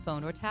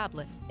smartphone or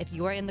tablet. If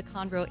you are in the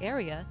Conroe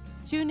area,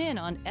 tune in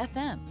on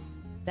FM.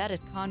 That is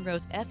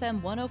Conroe's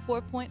FM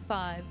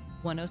 104.5,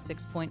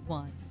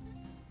 106.1.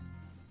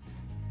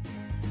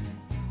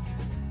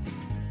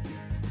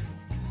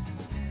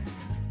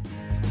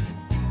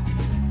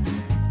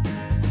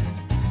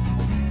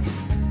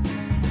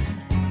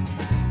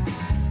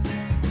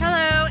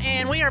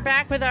 And we are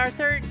back with our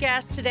third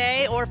guest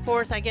today, or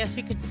fourth, I guess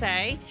you could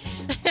say.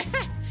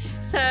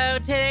 So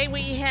today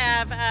we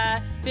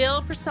have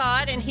Bill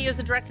Prasad, and he is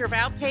the Director of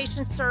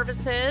Outpatient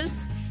Services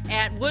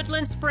at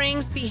Woodland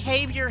Springs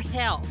Behavior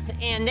Health.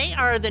 And they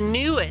are the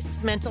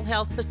newest mental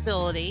health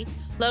facility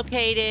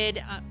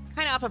located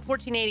kind of off of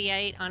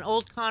 1488 on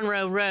Old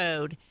Conroe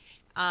Road,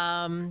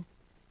 kind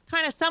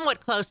of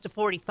somewhat close to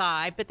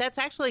 45, but that's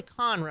actually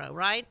Conroe,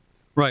 right?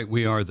 Right,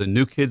 we are the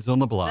new kids on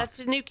the block. That's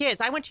the new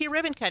kids. I went to your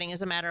ribbon cutting,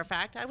 as a matter of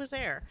fact. I was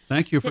there.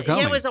 Thank you for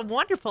coming. It was a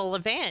wonderful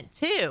event,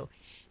 too.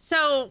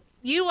 So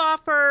you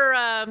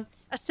offer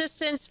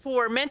assistance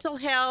for mental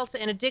health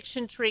and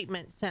addiction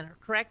treatment center,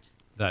 correct?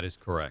 That is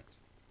correct.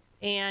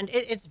 And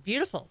it's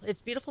beautiful. It's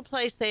a beautiful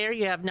place there.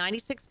 You have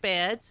 96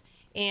 beds,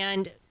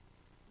 and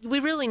we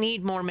really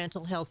need more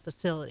mental health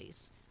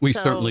facilities. We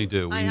certainly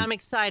do. I'm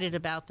excited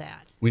about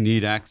that. We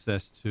need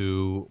access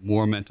to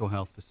more mental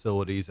health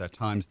facilities. At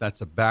times,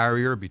 that's a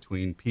barrier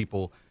between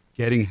people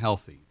getting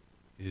healthy,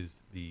 is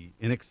the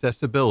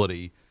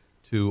inaccessibility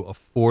to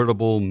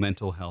affordable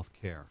mental health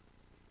care.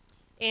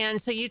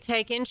 And so you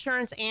take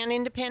insurance and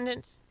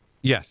independent?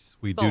 Yes,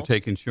 we do Both.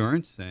 take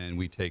insurance, and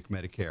we take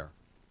Medicare.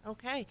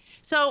 Okay.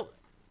 So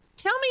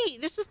tell me,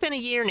 this has been a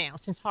year now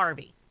since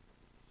Harvey.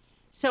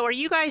 So are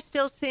you guys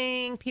still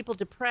seeing people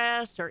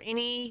depressed, or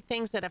any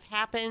things that have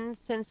happened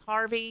since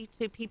Harvey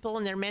to people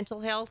in their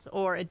mental health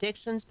or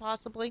addictions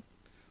possibly?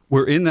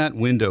 We're in that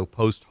window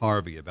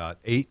post-Harvey, about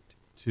 8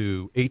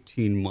 to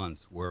 18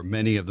 months, where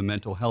many of the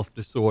mental health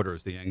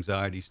disorders, the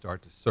anxiety,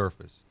 start to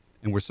surface.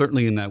 And we're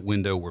certainly in that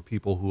window where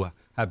people who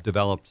have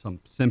developed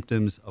some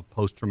symptoms of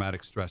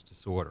post-traumatic stress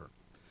disorder.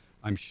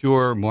 I'm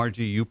sure,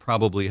 Margie, you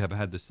probably have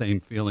had the same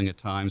feeling at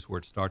times where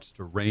it starts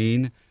to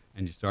rain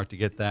and you start to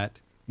get that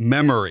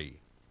memory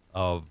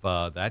of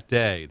that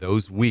day,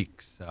 those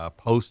weeks,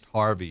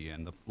 post-Harvey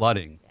and the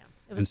flooding. Yeah,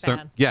 it was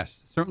bad.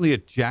 Yes, certainly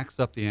it jacks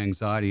up the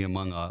anxiety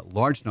among a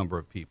large number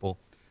of people.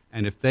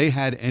 And if they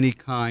had any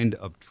kind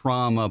of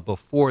trauma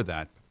before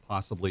that,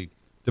 possibly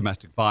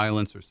domestic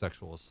violence or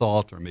sexual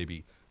assault or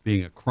maybe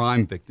being a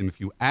crime victim, if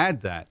you add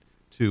that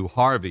to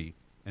Harvey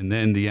and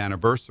then the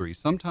anniversary,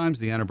 sometimes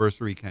the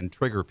anniversary can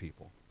trigger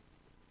people.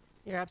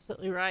 You're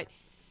absolutely right.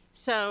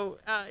 So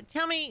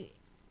tell me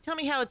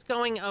how it's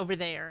going over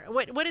there.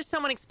 What does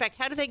someone expect?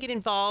 How do they get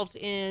involved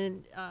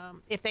in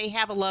if they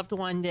have a loved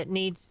one that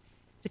needs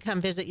to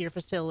come visit your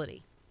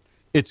facility?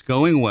 It's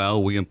going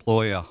well. We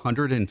employ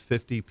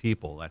 150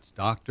 people. That's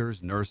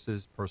doctors,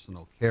 nurses,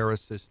 personal care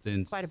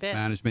assistants, quite a bit.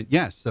 Management.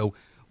 Yes. So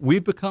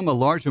we've become a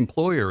large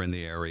employer in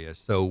the area.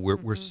 So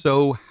we're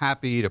so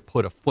happy to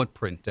put a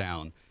footprint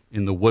down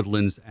in the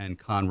Woodlands and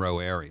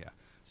Conroe area.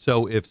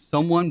 So if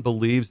someone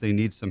believes they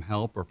need some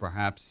help, or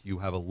perhaps you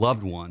have a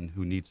loved one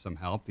who needs some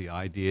help, the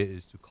idea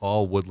is to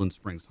call Woodland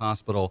Springs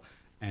Hospital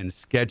and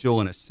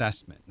schedule an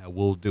assessment. Now,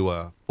 we'll do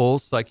a full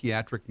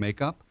psychiatric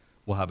makeup.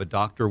 We'll have a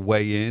doctor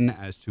weigh in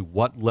as to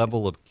what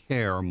level of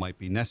care might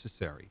be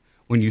necessary.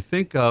 When you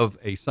think of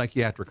a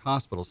psychiatric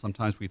hospital,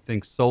 sometimes we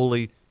think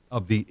solely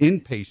of the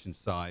inpatient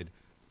side.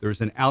 There's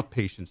an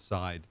outpatient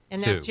side,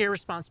 And too. that's your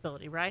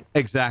responsibility, right?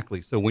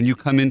 Exactly. So when you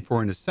come in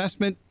for an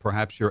assessment,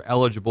 perhaps you're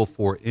eligible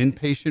for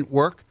inpatient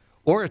work,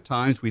 or at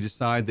times we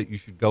decide that you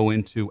should go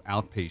into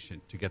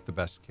outpatient to get the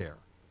best care.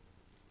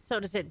 So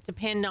does it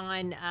depend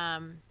on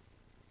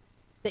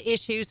the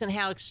issues and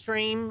how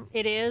extreme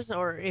it is,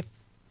 or if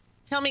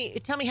tell me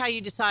how you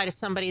decide if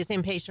somebody is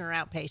inpatient or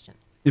outpatient?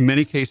 In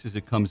many cases,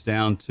 it comes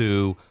down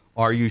to,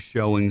 are you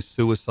showing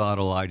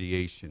suicidal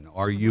ideation?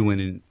 Are you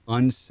in an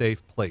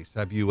unsafe place?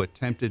 Have you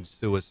attempted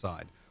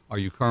suicide? Are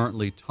you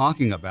currently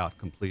talking about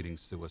completing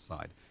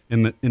suicide?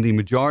 In the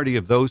majority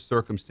of those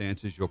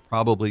circumstances, you'll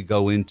probably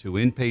go into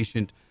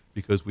inpatient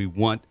because we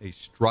want a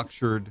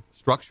structure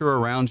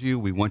around you.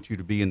 We want you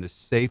to be in the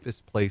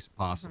safest place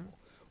possible.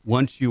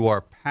 Once you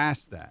are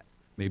past that,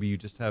 maybe you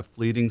just have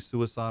fleeting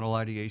suicidal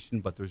ideation,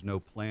 but there's no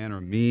plan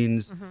or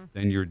means,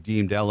 then you're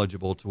deemed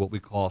eligible to what we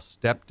call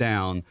step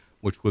down,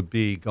 which would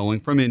be going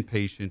from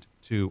inpatient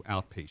to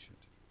outpatient.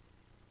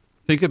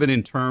 Think of it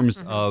in terms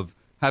of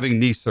having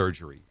knee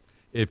surgery.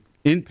 If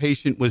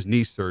inpatient was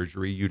knee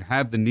surgery, you'd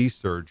have the knee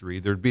surgery.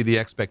 There'd be the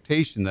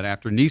expectation that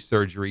after knee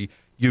surgery,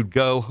 you'd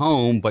go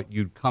home, but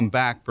you'd come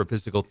back for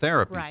physical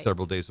therapy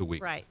several days a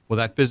week. Right. Well,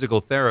 that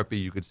physical therapy,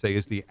 you could say,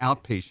 is the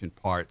outpatient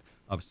part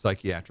of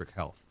psychiatric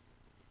health.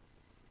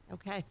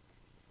 Okay.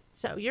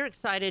 So you're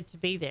excited to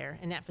be there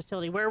in that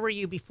facility. Where were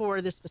you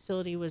before this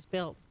facility was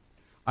built?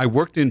 I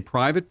worked in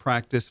private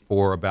practice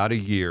for about a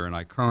year, and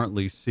I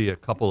currently see a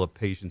couple of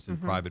patients in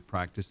private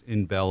practice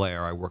in Bel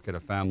Air. I work at a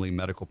family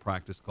medical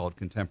practice called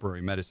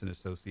Contemporary Medicine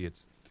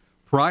Associates.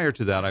 Prior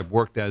to that, I've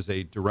worked as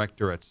a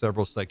director at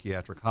several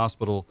psychiatric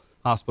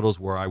hospitals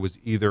where I was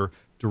either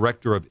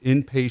director of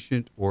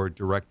inpatient or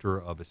director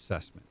of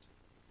assessment.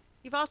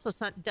 You've also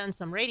done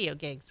some radio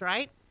gigs,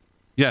 right?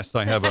 Yes,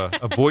 I have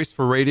a voice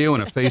for radio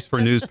and a face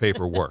for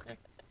newspaper work.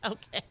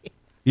 Okay.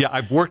 Yeah,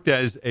 I've worked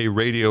as a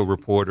radio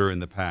reporter in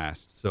the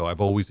past, so I've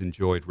always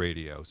enjoyed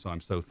radio. So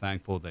I'm so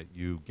thankful that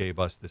you gave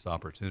us this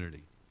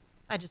opportunity.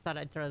 I just thought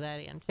I'd throw that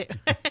in, too.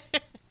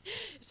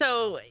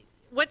 So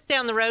what's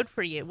down the road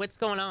for you? What's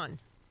going on?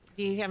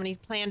 Do you have any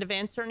planned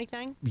events or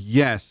anything?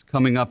 Yes,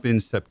 coming up in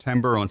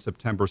September, on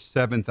September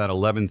 7th at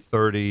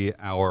 11:30,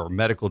 our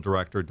medical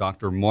director,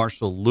 Dr.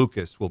 Marshall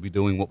Lucas, will be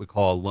doing what we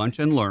call Lunch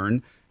and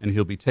Learn, and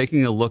he'll be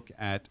taking a look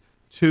at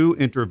 2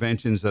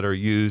 interventions that are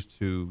used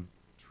to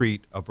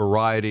treat a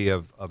variety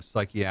of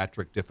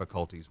psychiatric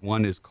difficulties.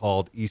 One is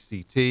called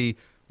ECT,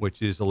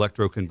 which is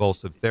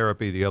electroconvulsive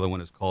therapy. The other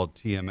one is called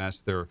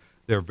TMS.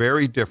 They're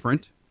very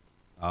different,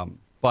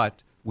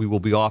 but we will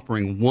be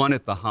offering one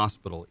at the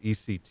hospital.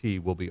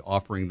 ECT will be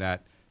offering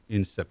that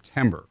in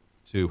September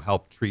to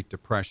help treat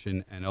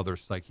depression and other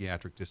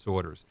psychiatric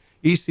disorders.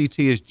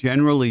 ECT is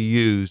generally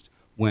used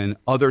when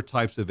other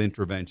types of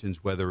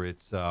interventions, whether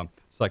it's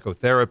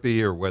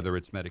psychotherapy or whether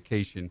it's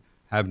medication,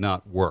 have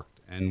not worked.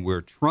 And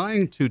we're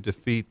trying to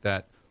defeat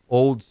that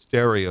old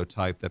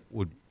stereotype that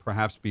would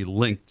perhaps be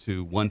linked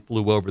to One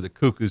Flew Over the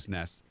Cuckoo's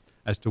Nest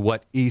as to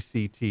what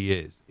ECT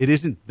is. It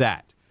isn't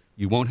that.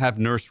 You won't have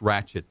Nurse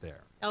Ratched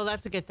there. Oh,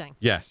 that's a good thing.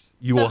 Yes.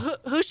 You So will.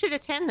 who should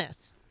attend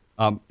this?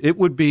 It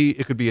could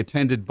be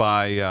attended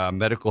by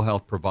medical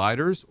health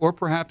providers or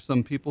perhaps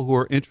some people who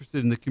are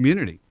interested in the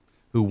community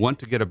who want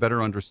to get a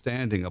better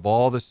understanding of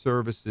all the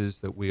services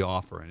that we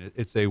offer. And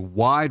it's a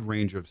wide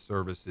range of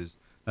services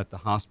that the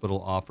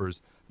hospital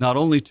offers, not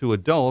only to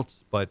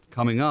adults, but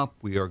coming up,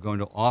 we are going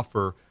to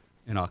offer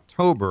in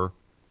October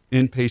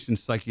inpatient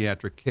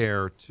psychiatric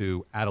care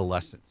to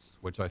adolescents,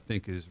 which I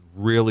think is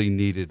really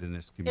needed in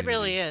this community. It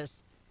really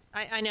is.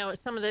 I know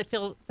some of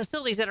the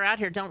facilities that are out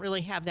here don't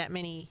really have that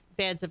many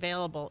beds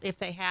available, if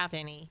they have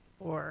any,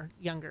 for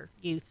younger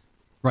youth.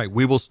 Right.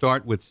 We will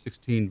start with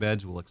 16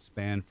 beds. We'll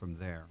expand from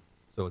there.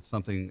 So it's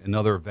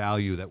another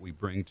value that we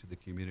bring to the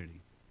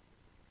community.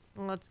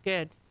 Well, that's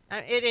good.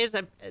 It is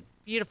a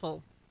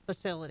beautiful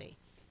facility.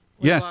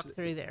 Yes, Walk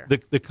through there.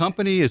 The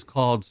company is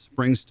called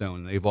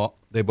Springstone.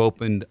 They've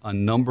opened a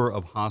number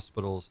of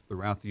hospitals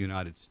throughout the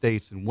United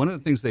States, and one of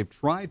the things they've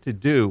tried to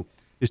do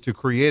is to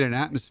create an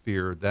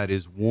atmosphere that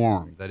is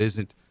warm, that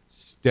isn't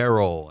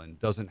sterile, and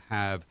doesn't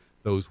have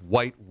those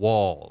white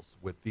walls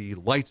with the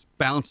lights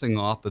bouncing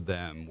off of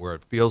them, where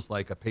it feels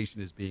like a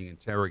patient is being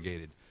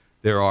interrogated.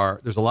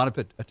 There's a lot of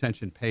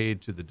attention paid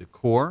to the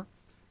decor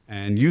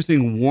and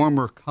using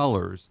warmer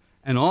colors,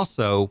 and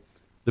also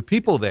the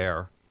people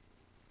there.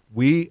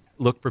 We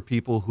look for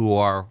people who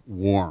are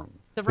warm.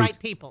 The right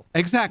people.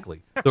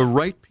 Exactly. The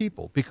right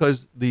people,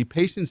 because the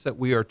patients that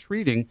we are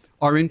treating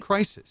are in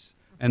crisis,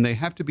 and they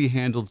have to be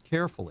handled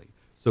carefully.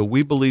 So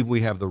we believe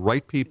we have the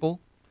right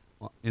people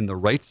in the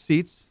right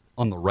seats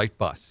on the right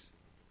bus.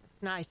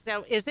 That's nice.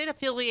 So is it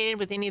affiliated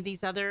with any of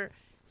these other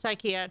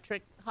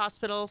psychiatric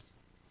hospitals?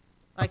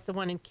 like the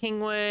one in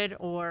Kingwood,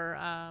 or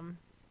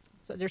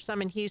so there's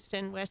some in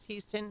Houston, West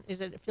Houston.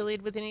 Is it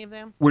affiliated with any of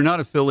them? We're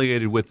not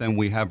affiliated with them.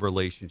 We have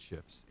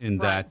relationships in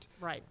that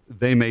Right.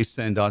 they may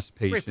send us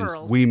patients.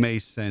 Referrals. We may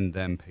send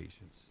them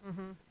patients.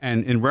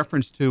 And in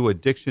reference to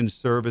addiction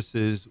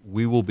services,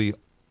 we will be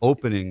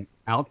opening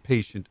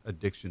outpatient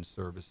addiction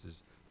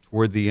services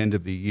toward the end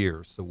of the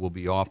year. So we'll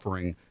be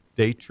offering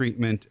day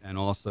treatment and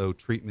also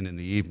treatment in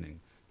the evening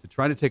to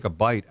try to take a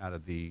bite out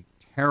of the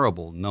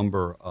terrible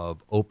number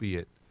of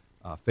opiate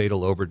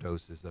fatal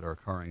overdoses that are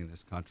occurring in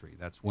this country.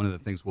 That's one of the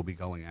things we'll be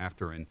going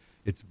after. And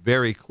it's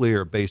very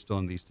clear based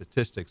on these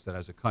statistics that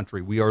as a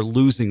country, we are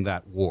losing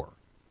that war.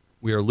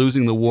 We are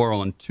losing the war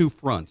on two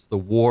fronts, the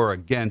war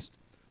against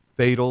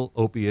fatal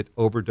opiate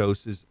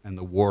overdoses and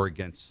the war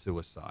against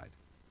suicide.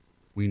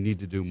 We need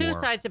to do more.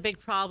 Suicide's a big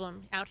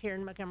problem out here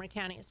in Montgomery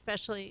County,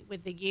 especially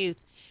with the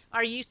youth.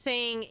 Are you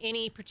seeing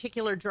any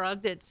particular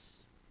drug that's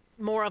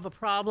more of a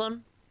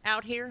problem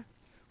out here?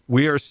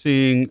 We are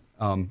seeing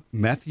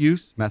meth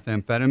use,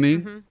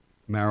 methamphetamine,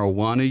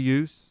 marijuana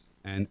use,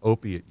 and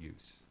opiate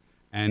use.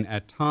 And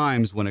at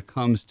times when it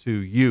comes to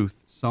youth,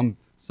 some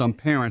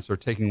parents are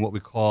taking what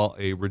we call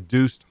a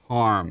reduced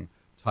harm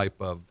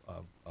type of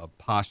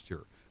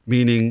posture,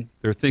 meaning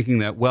they're thinking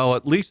that, well,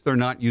 at least they're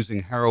not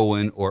using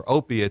heroin or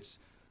opiates.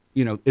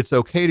 You know, it's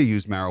okay to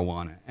use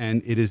marijuana.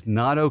 And it is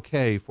not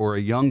okay for a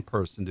young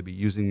person to be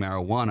using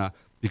marijuana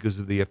because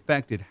of the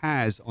effect it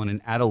has on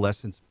an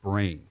adolescent's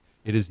brain.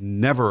 It is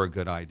never a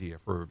good idea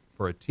for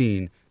a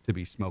teen to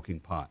be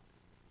smoking pot.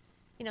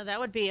 You know, that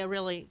would be a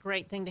really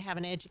great thing to have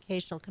an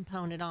educational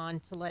component on,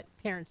 to let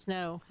parents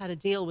know how to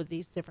deal with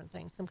these different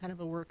things, some kind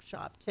of a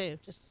workshop too,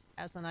 just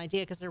as an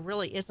idea, because there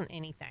really isn't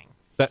anything.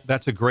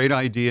 That's a great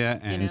idea,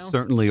 and You know?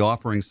 certainly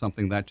offering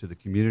something that to the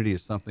community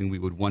is something we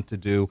would want to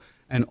do.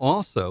 And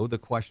also the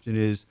question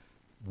is,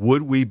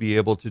 would we be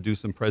able to do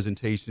some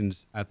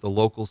presentations at the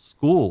local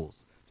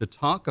schools to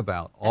talk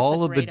about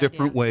all of the great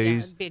different idea. ways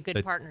Yeah, it'd be a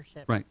good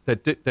partnership. Right,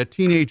 that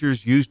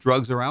teenagers use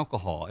drugs or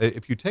alcohol.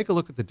 If you take a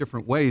look at the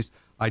different ways,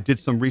 I did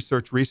some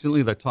research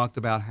recently that talked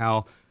about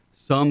how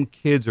some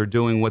kids are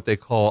doing what they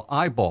call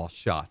eyeball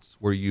shots,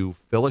 where you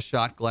fill a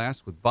shot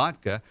glass with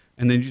vodka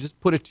and then you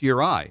just put it to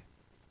your eye.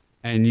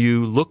 And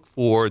you look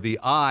for the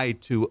eye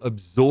to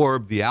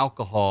absorb the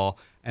alcohol,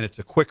 and it's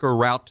a quicker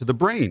route to the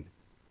brain,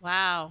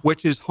 Wow.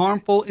 which is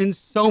harmful in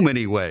so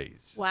many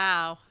ways.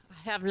 Wow.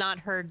 I have not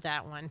heard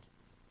that one.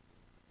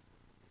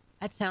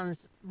 That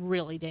sounds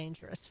really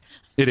dangerous.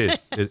 It is.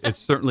 It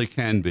certainly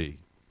can be.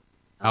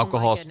 Oh, my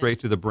Alcohol straight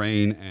goodness. to the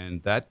brain,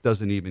 and that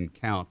doesn't even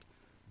count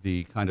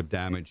the kind of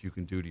damage you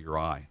can do to your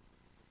eye.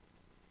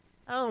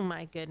 Oh,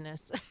 my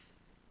goodness.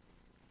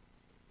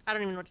 I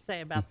don't even know what to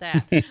say about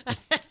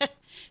that.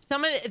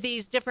 Some of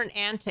these different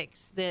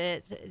antics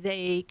that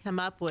they come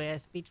up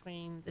with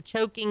between the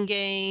choking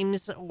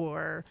games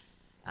or,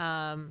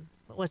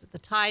 what was it, the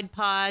Tide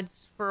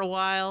Pods for a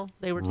while.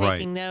 They were Right.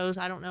 taking those.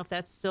 I don't know if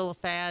that's still a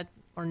fad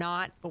or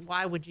not, but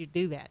why would you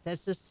do that?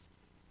 That's just,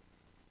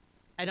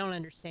 I don't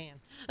understand.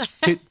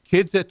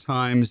 Kids at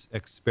times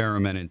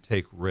experiment and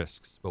take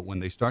risks, but when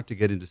they start to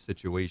get into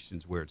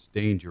situations where it's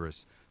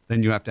dangerous,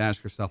 then you have to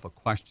ask yourself a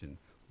question.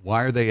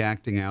 Why are they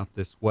acting out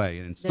this way?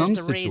 And in some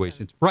There's a reason.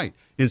 situations, right,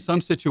 in some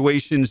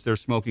situations, they're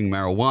smoking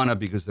marijuana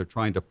because they're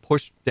trying to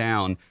push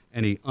down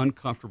any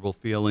uncomfortable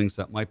feelings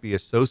that might be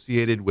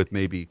associated with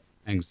maybe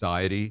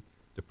anxiety,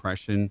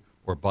 depression,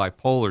 or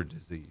bipolar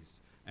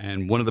disease.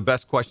 And one of the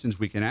best questions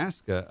we can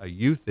ask a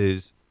youth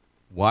is,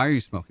 why are you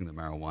smoking the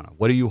marijuana?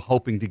 What are you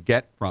hoping to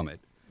get from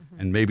it?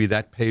 And maybe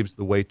that paves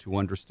the way to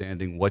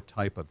understanding what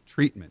type of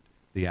treatment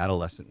the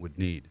adolescent would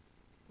need.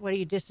 What are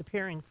you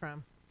disappearing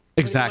from?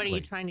 Exactly. What are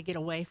you trying to get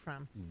away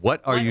from?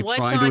 What are you What's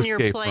trying to on your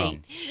escape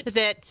plate from?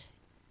 that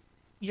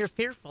you're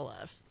fearful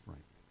of? Right.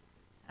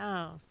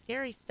 Oh,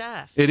 scary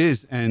stuff. It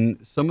is, and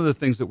some of the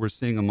things that we're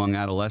seeing among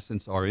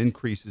adolescents are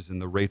increases in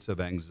the rates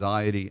of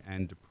anxiety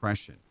and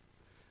depression.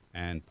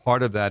 And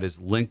part of that is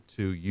linked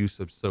to use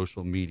of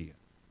social media.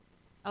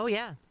 Oh,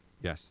 yeah.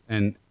 Yes,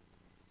 and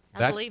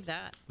I believe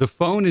that. The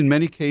phone in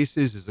many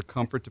cases is a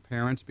comfort to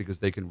parents because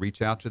they can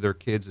reach out to their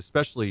kids,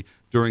 especially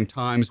during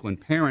times when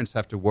parents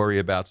have to worry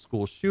about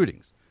school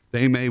shootings.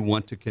 They may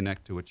want to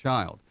connect to a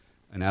child,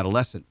 an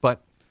adolescent.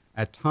 But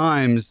at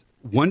times,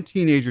 one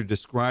teenager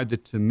described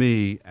it to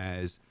me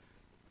as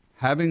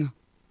having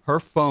her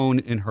phone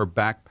in her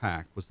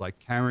backpack was like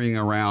carrying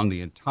around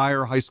the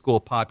entire high school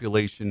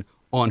population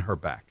on her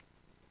back.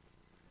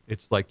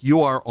 It's like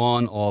you are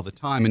on all the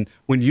time. And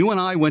when you and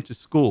I went to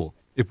school,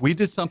 if we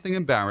did something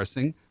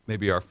embarrassing,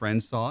 maybe our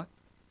friends saw it,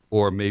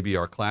 or maybe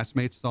our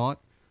classmates saw it.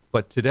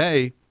 But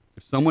today,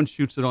 if someone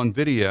shoots it on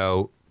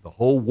video, the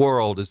whole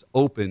world is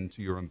open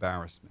to your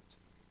embarrassment.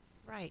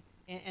 Right.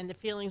 And the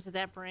feelings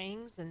that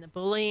brings, and the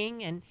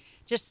bullying, and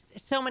just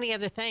so many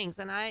other things.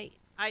 And I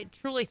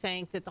truly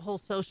think that the whole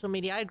social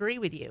media, I agree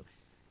with you,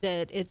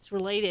 that it's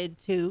related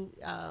to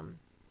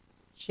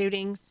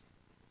shootings,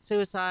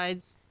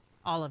 suicides,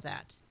 all of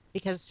that,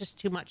 because it's just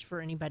too much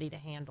for anybody to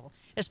handle,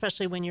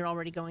 especially when you're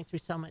already going through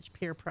so much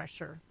peer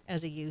pressure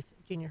as a youth,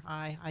 junior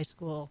high, high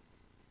school.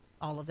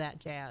 all of that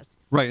jazz.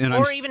 Right. And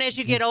or even as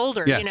you get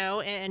older, Yes. you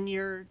know, in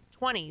your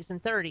 20s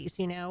and 30s,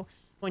 you know,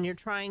 when you're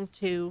trying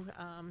to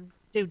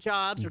do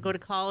jobs or go to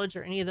college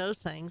or any of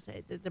those things,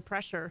 the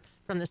pressure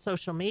from the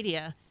social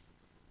media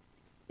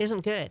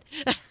isn't good.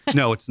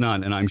 No, it's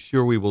not. And I'm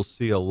sure we will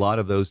see a lot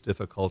of those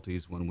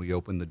difficulties when we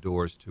open the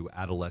doors to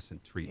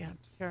adolescent treatment.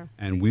 Yeah, sure.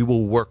 And we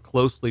will work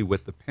closely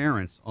with the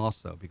parents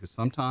also, because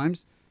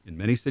sometimes, in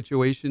many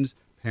situations,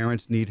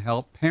 parents need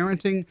help.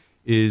 Parenting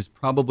is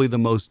probably the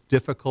most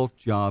difficult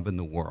job in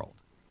the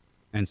world.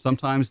 And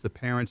sometimes the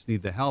parents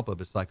need the help of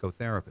a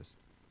psychotherapist.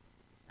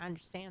 I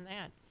understand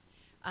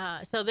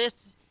that. So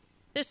this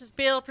is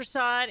Bill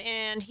Prasad,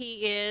 and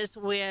he is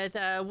with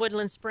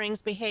Woodland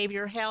Springs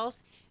Behavior Health.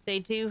 They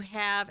do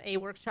have a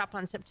workshop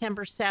on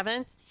September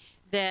 7th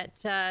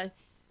that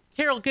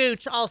Carol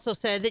Gooch also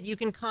said that you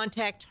can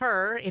contact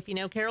her if you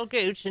know Carol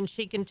Gooch, and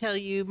she can tell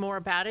you more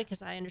about it,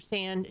 because I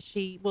understand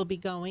she will be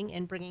going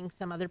and bringing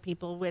some other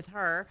people with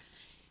her.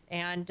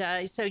 And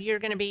so you're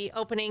going to be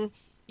opening.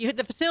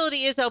 The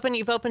facility is open.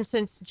 You've opened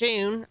since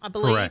June, I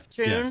believe. Correct.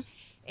 June. Yes.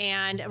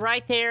 And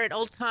right there at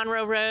Old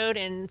Conroe Road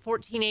in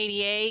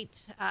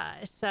 1488.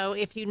 So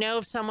if you know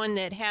of someone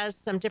that has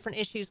some different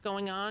issues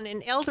going on,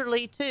 and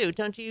elderly too,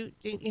 do you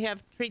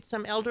treat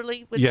some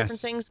elderly with different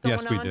things going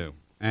on? Yes, we do.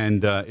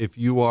 And if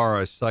you are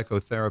a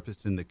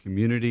psychotherapist in the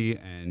community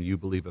and you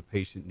believe a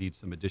patient needs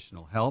some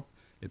additional help,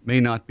 it may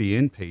not be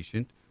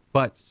inpatient,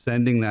 but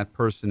sending that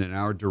person in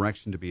our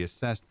direction to be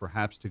assessed,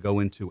 perhaps to go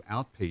into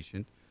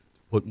outpatient,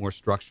 to put more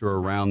structure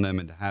around them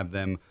and to have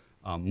them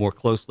more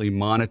closely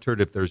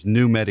monitored. If there's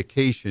new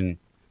medication,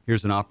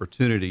 here's an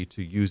opportunity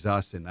to use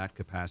us in that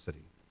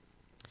capacity.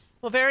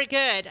 Well, very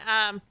good.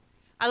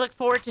 I look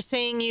forward to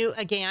seeing you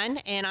again,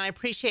 and I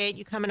appreciate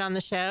you coming on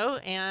the show.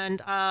 And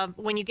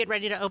when you get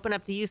ready to open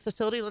up the youth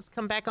facility, let's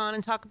come back on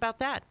and talk about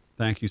that.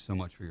 Thank you so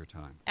much for your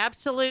time.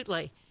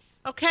 Absolutely.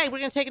 Okay, we're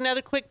going to take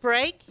another quick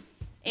break,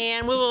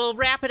 and we will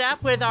wrap it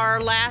up with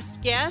our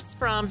last guest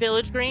from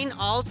Village Green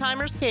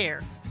Alzheimer's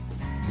Care.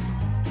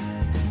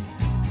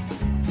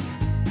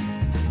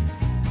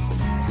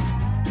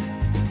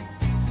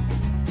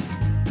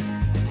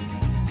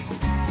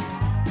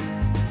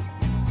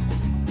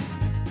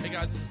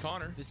 This is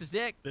Connor. This is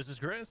Dick. This is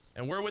Chris.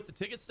 And we're with the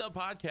Ticket Stub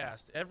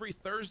Podcast every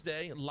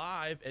Thursday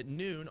live at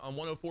noon on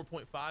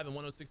 104.5 and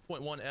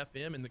 106.1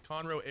 FM in the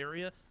Conroe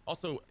area.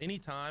 Also,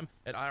 anytime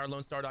at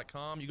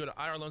irlonestar.com. You go to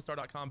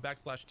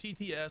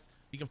irlonestar.com/TTS.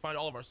 You can find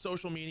all of our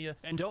social media.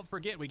 And don't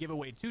forget, we give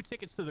away 2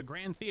 tickets to the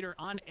Grand Theater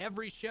on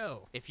every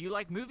show. If you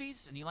like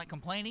movies and you like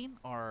complaining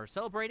or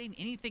celebrating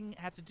anything that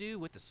has to do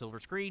with the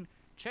silver screen,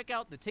 check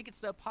out the Ticket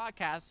Stub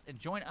Podcast and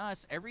join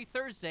us every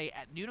Thursday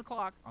at noon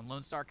o'clock on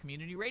Lone Star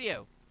Community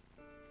Radio.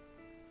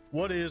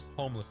 What is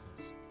homelessness?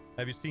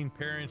 Have you seen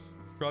parents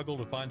struggle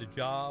to find a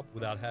job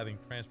without having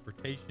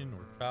transportation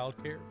or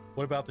childcare?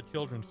 What about the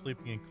children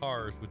sleeping in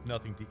cars with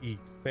nothing to eat?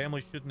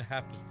 Families shouldn't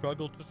have to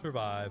struggle to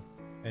survive,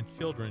 and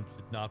children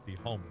should not be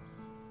homeless.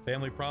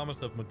 Family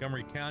Promise of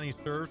Montgomery County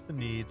serves the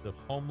needs of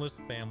homeless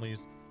families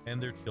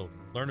and their children.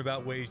 Learn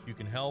about ways you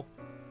can help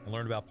and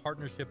learn about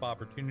partnership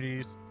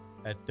opportunities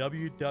at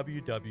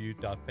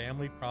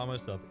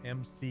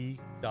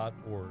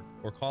www.familypromiseofmc.org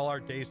or call our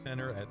day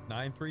center at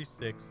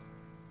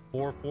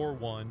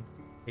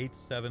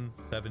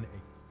 936-441-8778.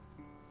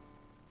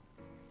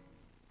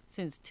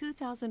 Since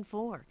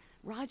 2004,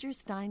 Roger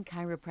Stein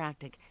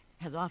Chiropractic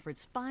has offered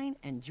spine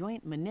and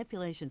joint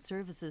manipulation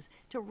services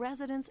to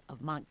residents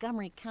of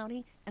Montgomery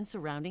County and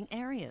surrounding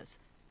areas.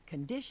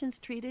 Conditions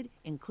treated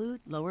include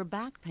lower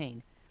back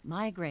pain,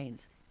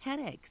 migraines,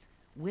 headaches,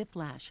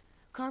 whiplash,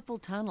 carpal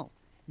tunnel,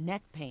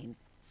 neck pain,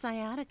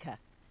 sciatica,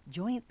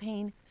 joint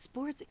pain,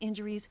 sports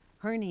injuries,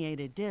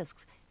 herniated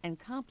discs, and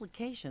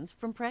complications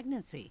from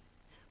pregnancy.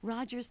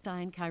 Roger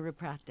Stein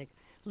Chiropractic,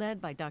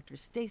 led by Dr.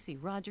 Stacy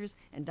Rogers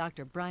and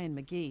Dr. Brian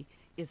McGee,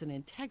 is an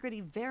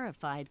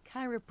integrity-verified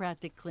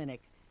chiropractic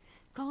clinic.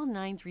 Call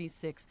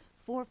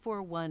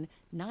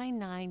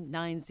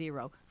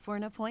 936-441-9990 for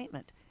an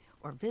appointment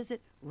or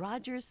visit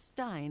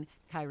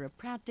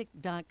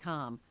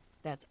rogerssteinchiropractic.com.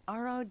 That's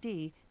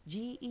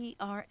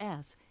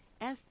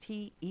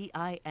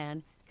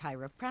RODGERSSTEIN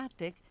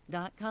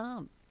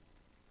chiropractic.com.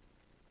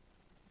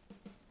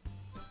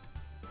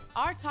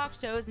 Our talk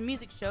shows and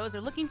music shows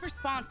are looking for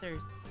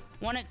sponsors.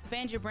 Want to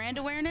expand your brand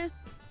awareness?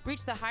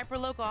 Reach the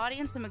hyper-local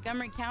audience in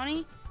Montgomery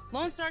County?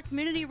 Lone Star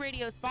Community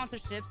Radio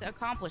sponsorships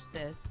accomplish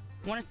this.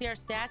 Want to see our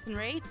stats and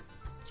rates?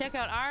 Check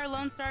out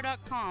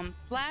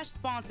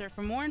irlonestar.com/sponsor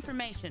for more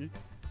information.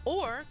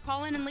 Or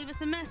call in and leave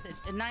us a message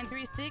at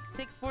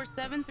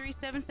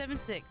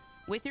 936-647-3776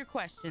 with your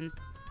questions.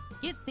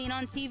 Get seen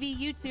on TV,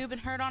 YouTube, and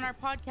heard on our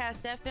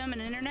podcast, FM,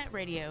 and internet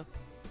radio.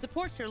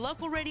 Support your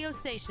local radio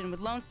station with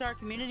Lone Star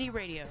Community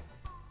Radio.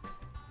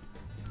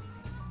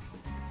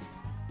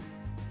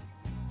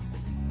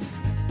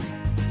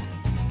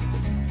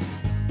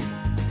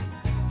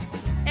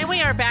 And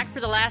we are back for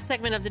the last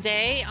segment of the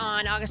day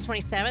on August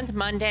 27th,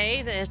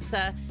 Monday. This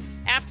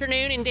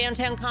afternoon in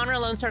downtown Conroe,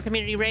 Lone Star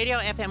Community Radio,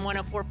 FM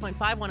 104.5,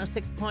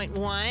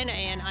 106.1.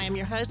 And I am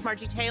your host,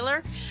 Margie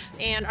Taylor.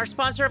 And our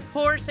sponsor, of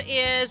course,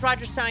 is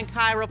Roger Stein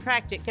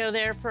Chiropractic. Go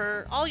there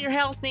for all your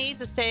health needs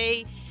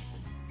to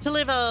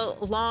live a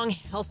long,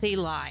 healthy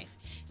life.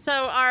 So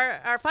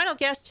our final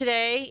guest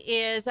today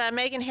is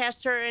Megan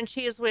Hester, and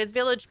she is with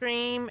Village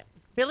Green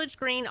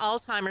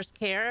Alzheimer's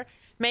Care.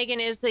 Megan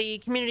is the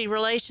Community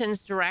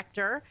Relations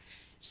Director.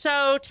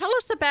 So tell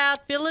us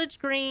about Village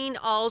Green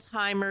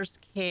Alzheimer's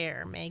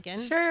Care,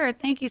 Megan. Sure.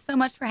 Thank you so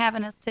much for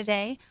having us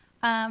today.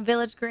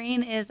 Village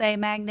Green is a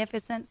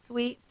magnificent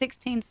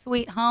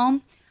 16-suite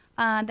home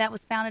that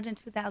was founded in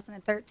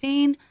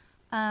 2013.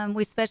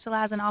 We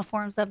specialize in all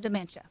forms of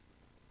dementia.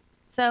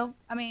 So,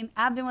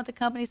 I've been with the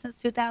company since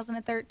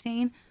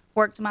 2013,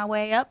 worked my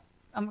way up.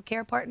 I'm a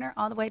care partner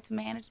all the way to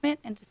management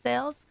and to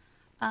sales.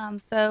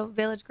 So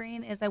Village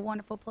Green is a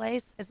wonderful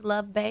place. It's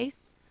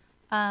love-based,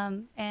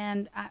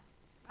 and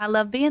I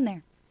love being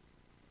there.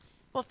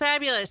 Well,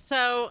 fabulous.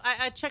 So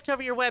I checked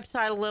over your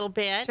website a little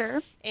bit.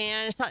 Sure.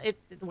 And the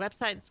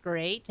website's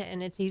great,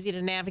 and it's easy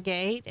to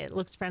navigate. It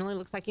looks friendly. It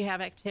looks like you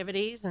have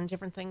activities and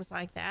different things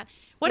like that.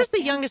 What is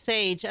the youngest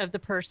age of the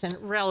person,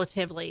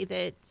 relatively,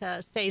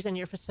 that stays in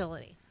your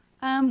facility?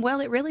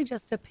 Well, it really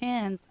just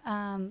depends.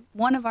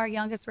 One of our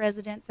youngest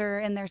residents are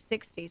in their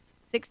 60s,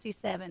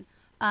 67,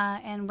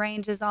 and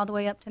ranges all the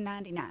way up to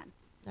 99.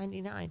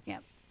 99.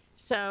 Yep.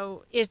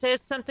 So is this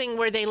something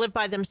where they live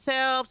by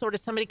themselves, or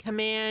does somebody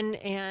come in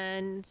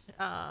and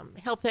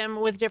help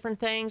them with different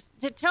things?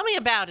 Tell me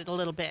about it a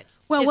little bit.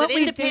 Well, is what it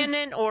we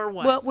independent or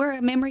what? Well, we're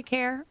a memory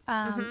care,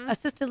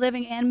 assisted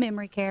living and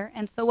memory care.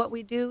 And so what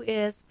we do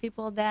is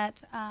people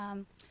that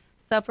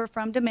suffer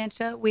from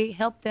dementia, we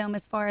help them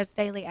as far as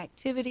daily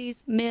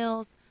activities,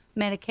 meals,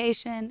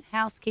 medication,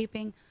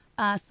 housekeeping.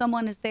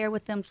 Someone is there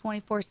with them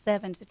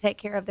 24/7 to take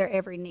care of their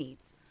every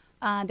needs.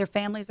 Their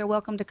families are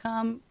welcome to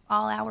come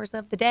all hours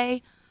of the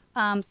day.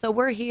 So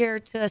we're here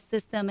to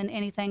assist them in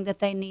anything that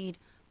they need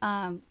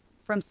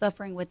from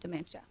suffering with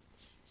dementia.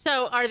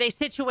 So are they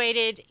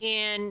situated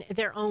in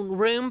their own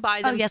room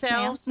by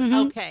themselves? Yes,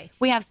 ma'am. Okay.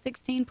 We have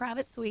 16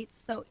 private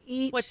suites. So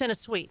What's in a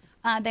suite?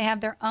 They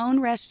have their own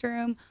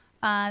restroom,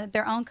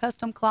 their own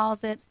custom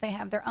closets. They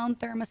have their own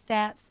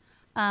thermostats.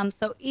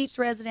 So each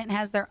resident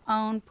has their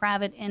own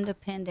private,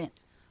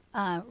 independent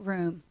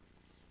room.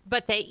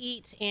 But they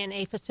eat in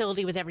a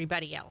facility with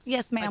everybody else.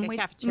 Yes, ma'am. Like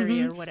a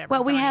cafeteria or whatever.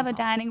 Well, we have a hall.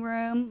 dining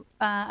room,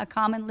 a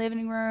common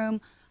living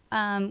room.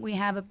 We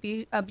have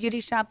a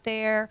beauty shop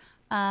there,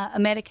 a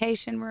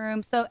medication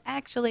room. So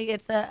actually,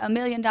 it's a $1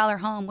 million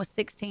home with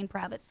 16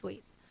 private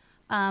suites.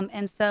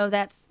 And so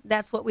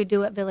that's what we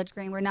do at Village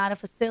Green. We're not a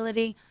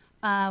facility.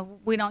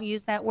 We don't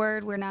use that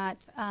word. We're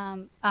not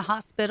a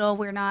hospital.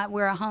 We're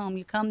a home.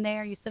 You come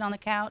there, you sit on the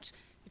couch,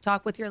 you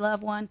talk with your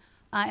loved one.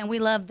 And we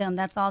love them.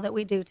 That's all that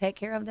we do, take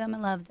care of them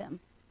and love them.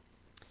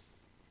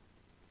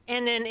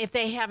 And then if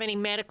they have any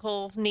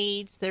medical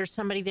needs, there's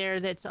somebody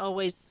there that's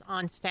always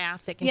on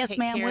staff that can Yes, take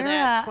ma'am. care of We're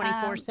that a,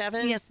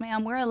 24/7? Yes,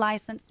 ma'am. We're a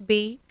licensed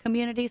B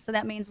community, so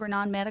that means we're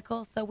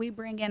non-medical. So we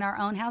bring in our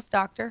own house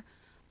doctor.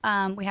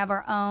 We have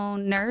our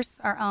own nurse,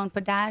 our own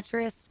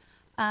podiatrist.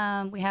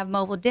 We have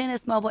mobile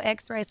dentist, mobile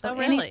x-ray. So Oh,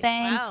 really?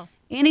 anything, Wow.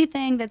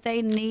 anything that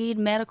they need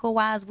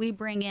medical-wise, we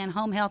bring in.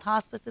 Home health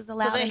hospice is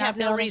allowed So they in our have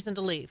no building. reason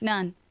to leave?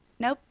 None.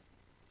 Nope.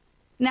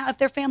 Now, if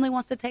their family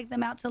wants to take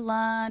them out to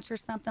lunch or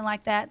something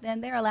like that, then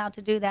they're allowed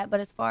to do that.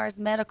 But as far as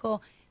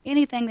medical,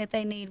 anything that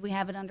they need, we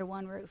have it under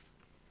one roof.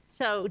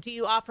 So do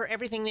you offer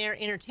everything there,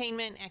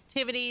 entertainment,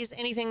 activities,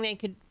 anything they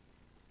could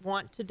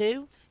want to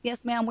do?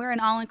 Yes, ma'am. We're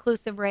an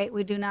all-inclusive rate.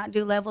 We do not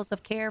do levels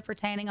of care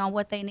pertaining on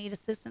what they need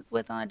assistance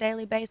with on a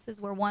daily basis.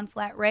 We're one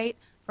flat rate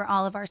for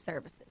all of our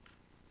services.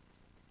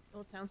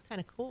 Well, sounds kind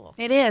of cool.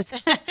 It is.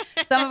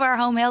 Some of our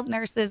home health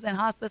nurses and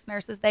hospice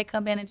nurses, they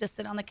come in and just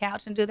sit on the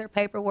couch and do their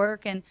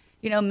paperwork and,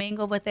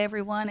 mingle with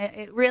everyone.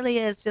 It really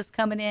is just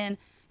coming in,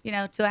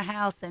 to a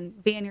house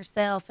and being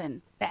yourself.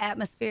 And the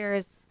atmosphere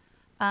is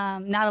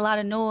not a lot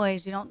of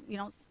noise. You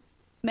don't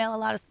smell a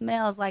lot of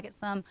smells like at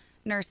some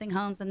nursing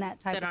homes and that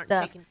type That of aren't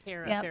stuff. taken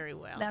care of Yep, very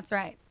well. That's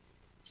right.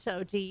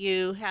 So do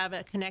you have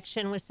a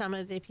connection with some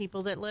of the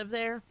people that live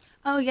there?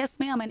 Oh, yes,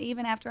 ma'am. And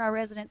even after our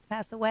residents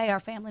pass away, our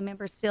family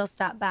members still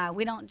stop by.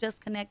 We don't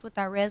just connect with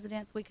our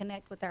residents, we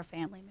connect with our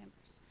family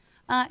members.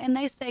 And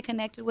they stay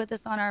connected with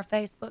us on our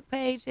Facebook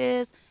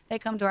pages. They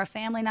come to our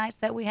family nights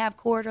that we have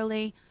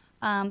quarterly.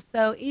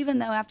 So even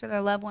though after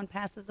their loved one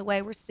passes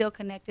away, we're still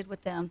connected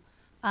with them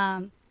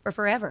for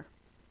forever.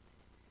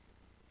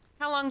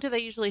 How long do they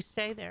usually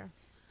stay there?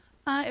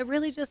 It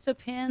really just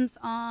depends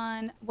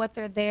on what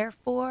they're there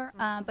for,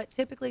 but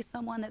typically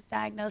someone that's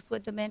diagnosed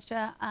with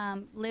dementia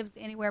lives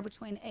anywhere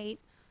between 8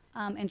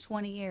 and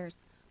 20 years.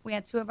 We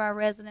had 2 of our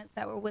residents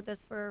that were with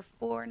us for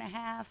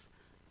 4.5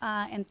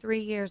 and 3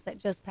 years that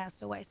just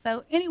passed away.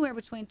 So anywhere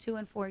between 2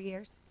 and 4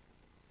 years.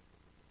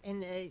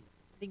 And the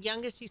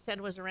youngest you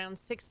said was around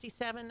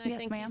 67, I Yes,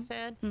 think ma'am. you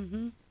said?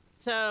 Mm-hmm.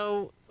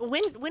 So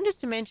when does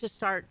dementia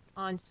start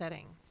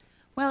onsetting?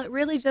 Well, it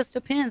really just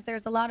depends.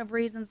 There's a lot of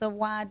reasons of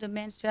why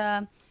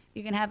dementia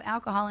You can have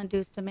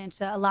alcohol-induced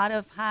dementia. A lot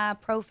of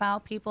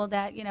high-profile people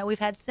that, we've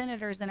had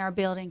senators in our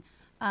building.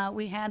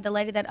 We had the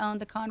lady that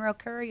owned the Conroe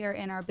Courier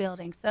in our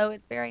building. So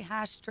it's very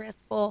high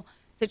stressful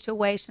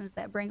situations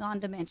that bring on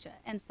dementia.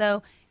 And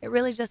so it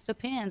really just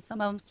depends.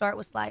 Some of them start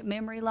with slight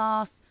memory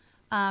loss,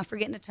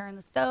 forgetting to turn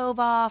the stove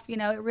off. It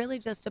really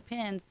just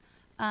depends.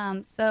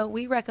 So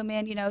we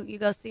recommend, you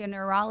go see a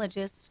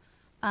neurologist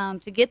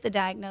to get the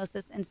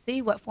diagnosis and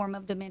see what form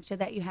of dementia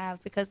that you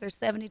have, because there's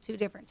 72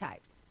 different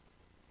types.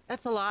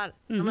 That's a lot.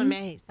 I'm Mhm.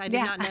 amazed. I did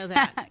not know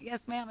that.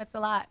 Yes, ma'am. It's a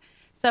lot.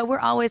 So we're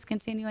always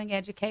continuing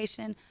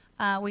education.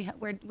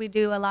 We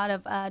do a lot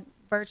of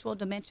virtual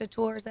dementia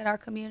tours at our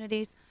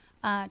communities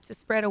to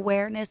spread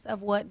awareness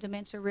of what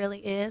dementia really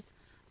is,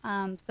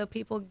 so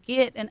people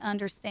get an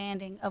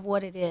understanding of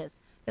what it is.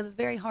 Because it's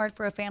very hard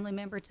for a family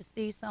member to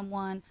see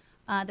someone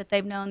that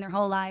they've known their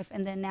whole life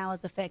and then now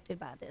is affected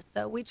by this.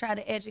 So we try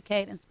to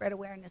educate and spread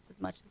awareness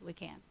as much as we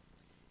can.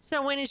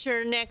 So when is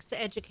your next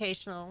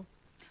educational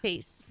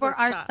piece? For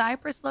our workshop?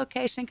 Cypress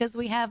location, because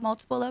we have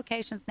multiple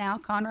locations now.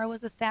 Conroe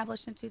was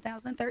established in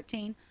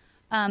 2013.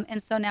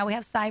 And so now we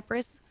have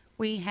Cypress,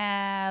 we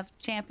have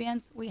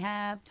Champions, we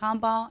have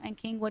Tomball and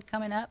Kingwood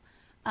coming up.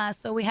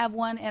 So we have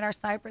one at our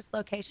Cypress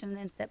location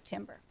in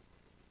September.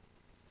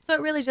 So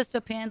it really just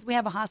depends. We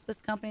have a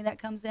hospice company that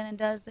comes in and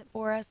does it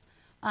for us.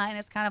 And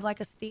it's kind of like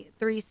a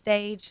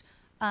 3-stage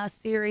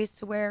series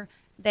to where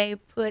they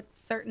put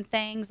certain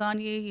things on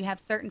you. You have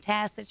certain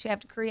tasks that you have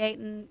to create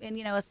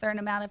in a certain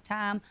amount of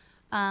time.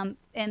 And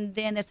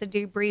then it's a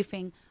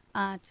debriefing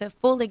to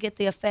fully get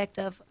the effect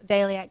of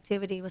daily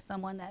activity with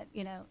someone that,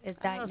 is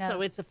diagnosed.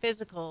 So it's a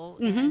physical,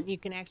 Mhm. and you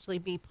can actually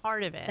be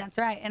part of it. That's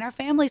right. And our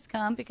families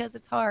come because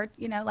it's hard,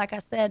 like I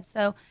said,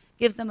 so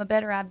gives them a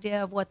better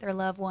idea of what their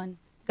loved one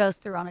goes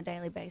through on a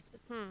daily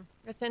basis.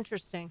 That's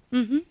interesting.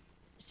 Mm-hmm.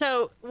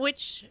 So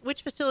which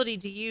facility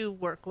do you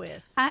work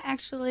with? I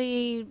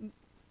actually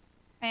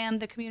am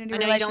the community I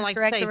know you relations don't like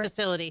director. to say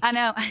facility. I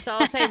know. So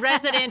I'll say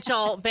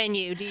residential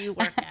venue do you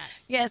work at?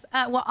 Yes,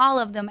 well, all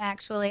of them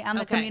actually. I'm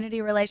the Okay.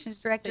 community relations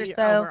director. you're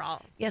So,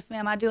 overall. yes,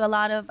 ma'am. I do a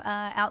lot of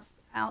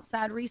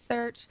outside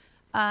research.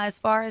 As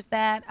far as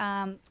that,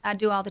 I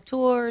do all the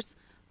tours.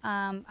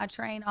 I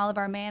train all of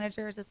our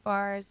managers as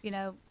far as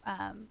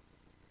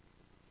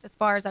as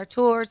far as our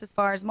tours, as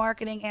far as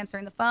marketing,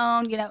 answering the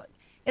phone.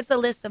 It's a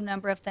list of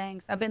number of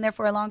things. I've been there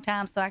for a long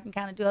time, so I can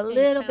kind of do a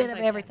little bit sounds of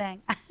like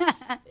everything.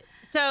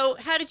 So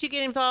how did you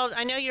get involved?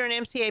 I know you're an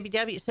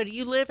MCABW. So do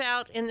you live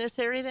out in this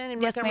area then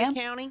in Yes, Montgomery ma'am.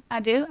 County? I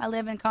do. I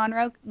live in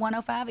Conroe,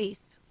 105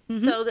 East.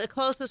 Mhm. So the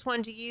closest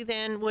one to you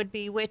then would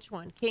be which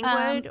one?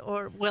 Kingwood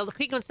the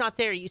Kingwood's not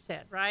there, you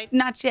said, right?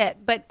 Not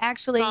yet, but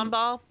actually.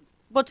 Tomball?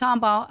 Well,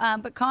 Tomball,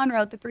 but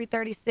Conroe, the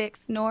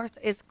 336 North,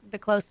 is the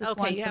closest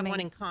one Okay, you to have me. one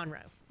in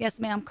Conroe. Yes,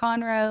 ma'am.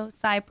 Conroe,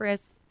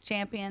 Cypress,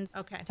 Champions,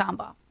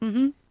 Tomball.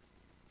 Mm-hmm.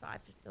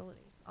 5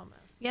 facilities almost.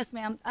 Yes,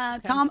 ma'am. Our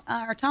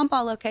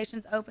Tomball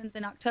locations opens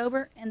in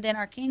October, and then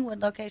our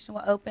Kingwood location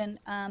will open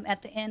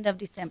at the end of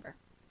December.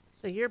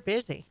 So you're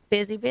busy.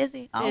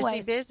 Busy,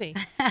 always. Busy.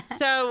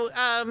 So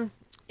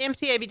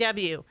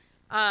MCABW,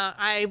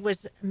 I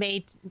was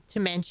made to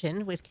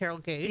mention with Carol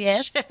Gooch.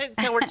 Yes.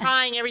 So we're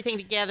tying everything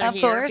together Of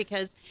here course.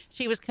 because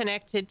she was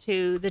connected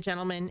to the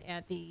gentleman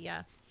at the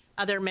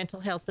other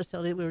mental health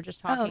facility we were just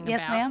talking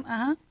yes, about. ma'am.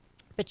 Uh-huh.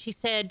 But she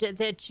said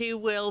that you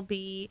will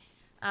be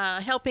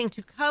helping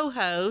to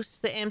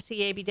co-host the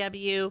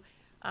MCABW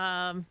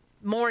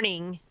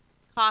morning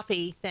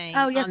coffee thing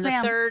Oh, yes, on the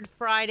ma'am. third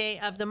Friday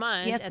of the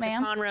month Yes, at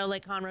ma'am. the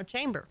Lake Conroe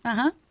Chamber.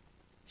 Uh-huh.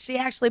 She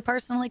actually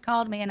personally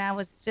called me, and I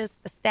was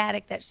just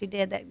ecstatic that she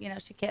did that.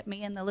 She kept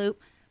me in the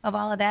loop of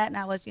all of that, and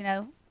I was,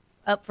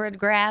 up for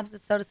grabs,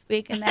 so to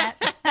speak, in that.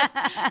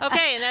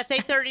 Okay, and that's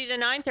 8:30 to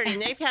 9:30,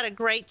 and they've had a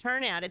great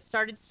turnout. It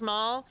started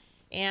small,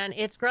 and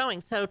it's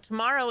growing. So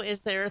tomorrow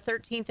is their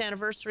 13th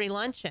anniversary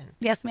luncheon.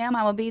 Yes, ma'am.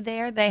 I will be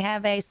there. They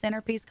have a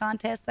centerpiece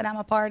contest that I'm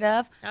a part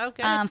of.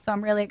 Okay. So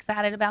I'm really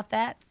excited about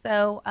that.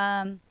 So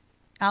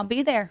I'll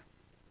be there.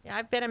 Yeah,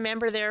 I've been a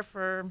member there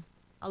for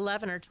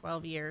 11 or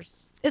 12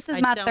 years. This is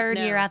I my don't third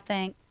year, know. I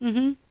think.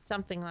 Mm-hmm.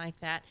 Something like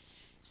that.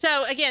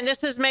 So, again,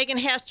 this is Megan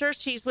Hester.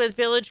 She's with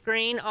Village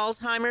Green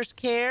Alzheimer's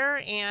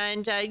Care,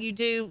 and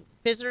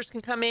visitors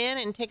can come in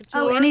and take a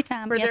Oh, tour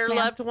anytime. for Yes, their ma'am.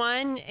 loved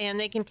one, and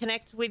they can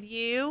connect with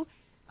you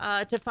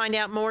to find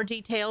out more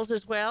details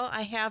as well.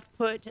 I have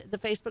put the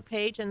Facebook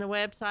page and the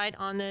website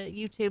on the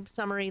YouTube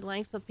summary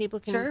link so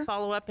people can Sure.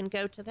 follow up and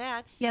go to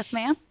that. Yes,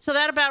 ma'am. So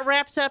that about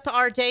wraps up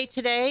our day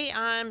today.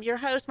 I'm your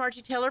host,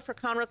 Margie Taylor, for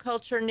Conroe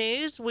Culture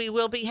News. We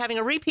will be having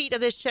a repeat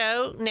of this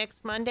show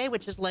next Monday,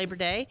 which is Labor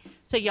Day.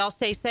 So y'all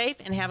stay safe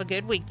and have a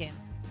good weekend.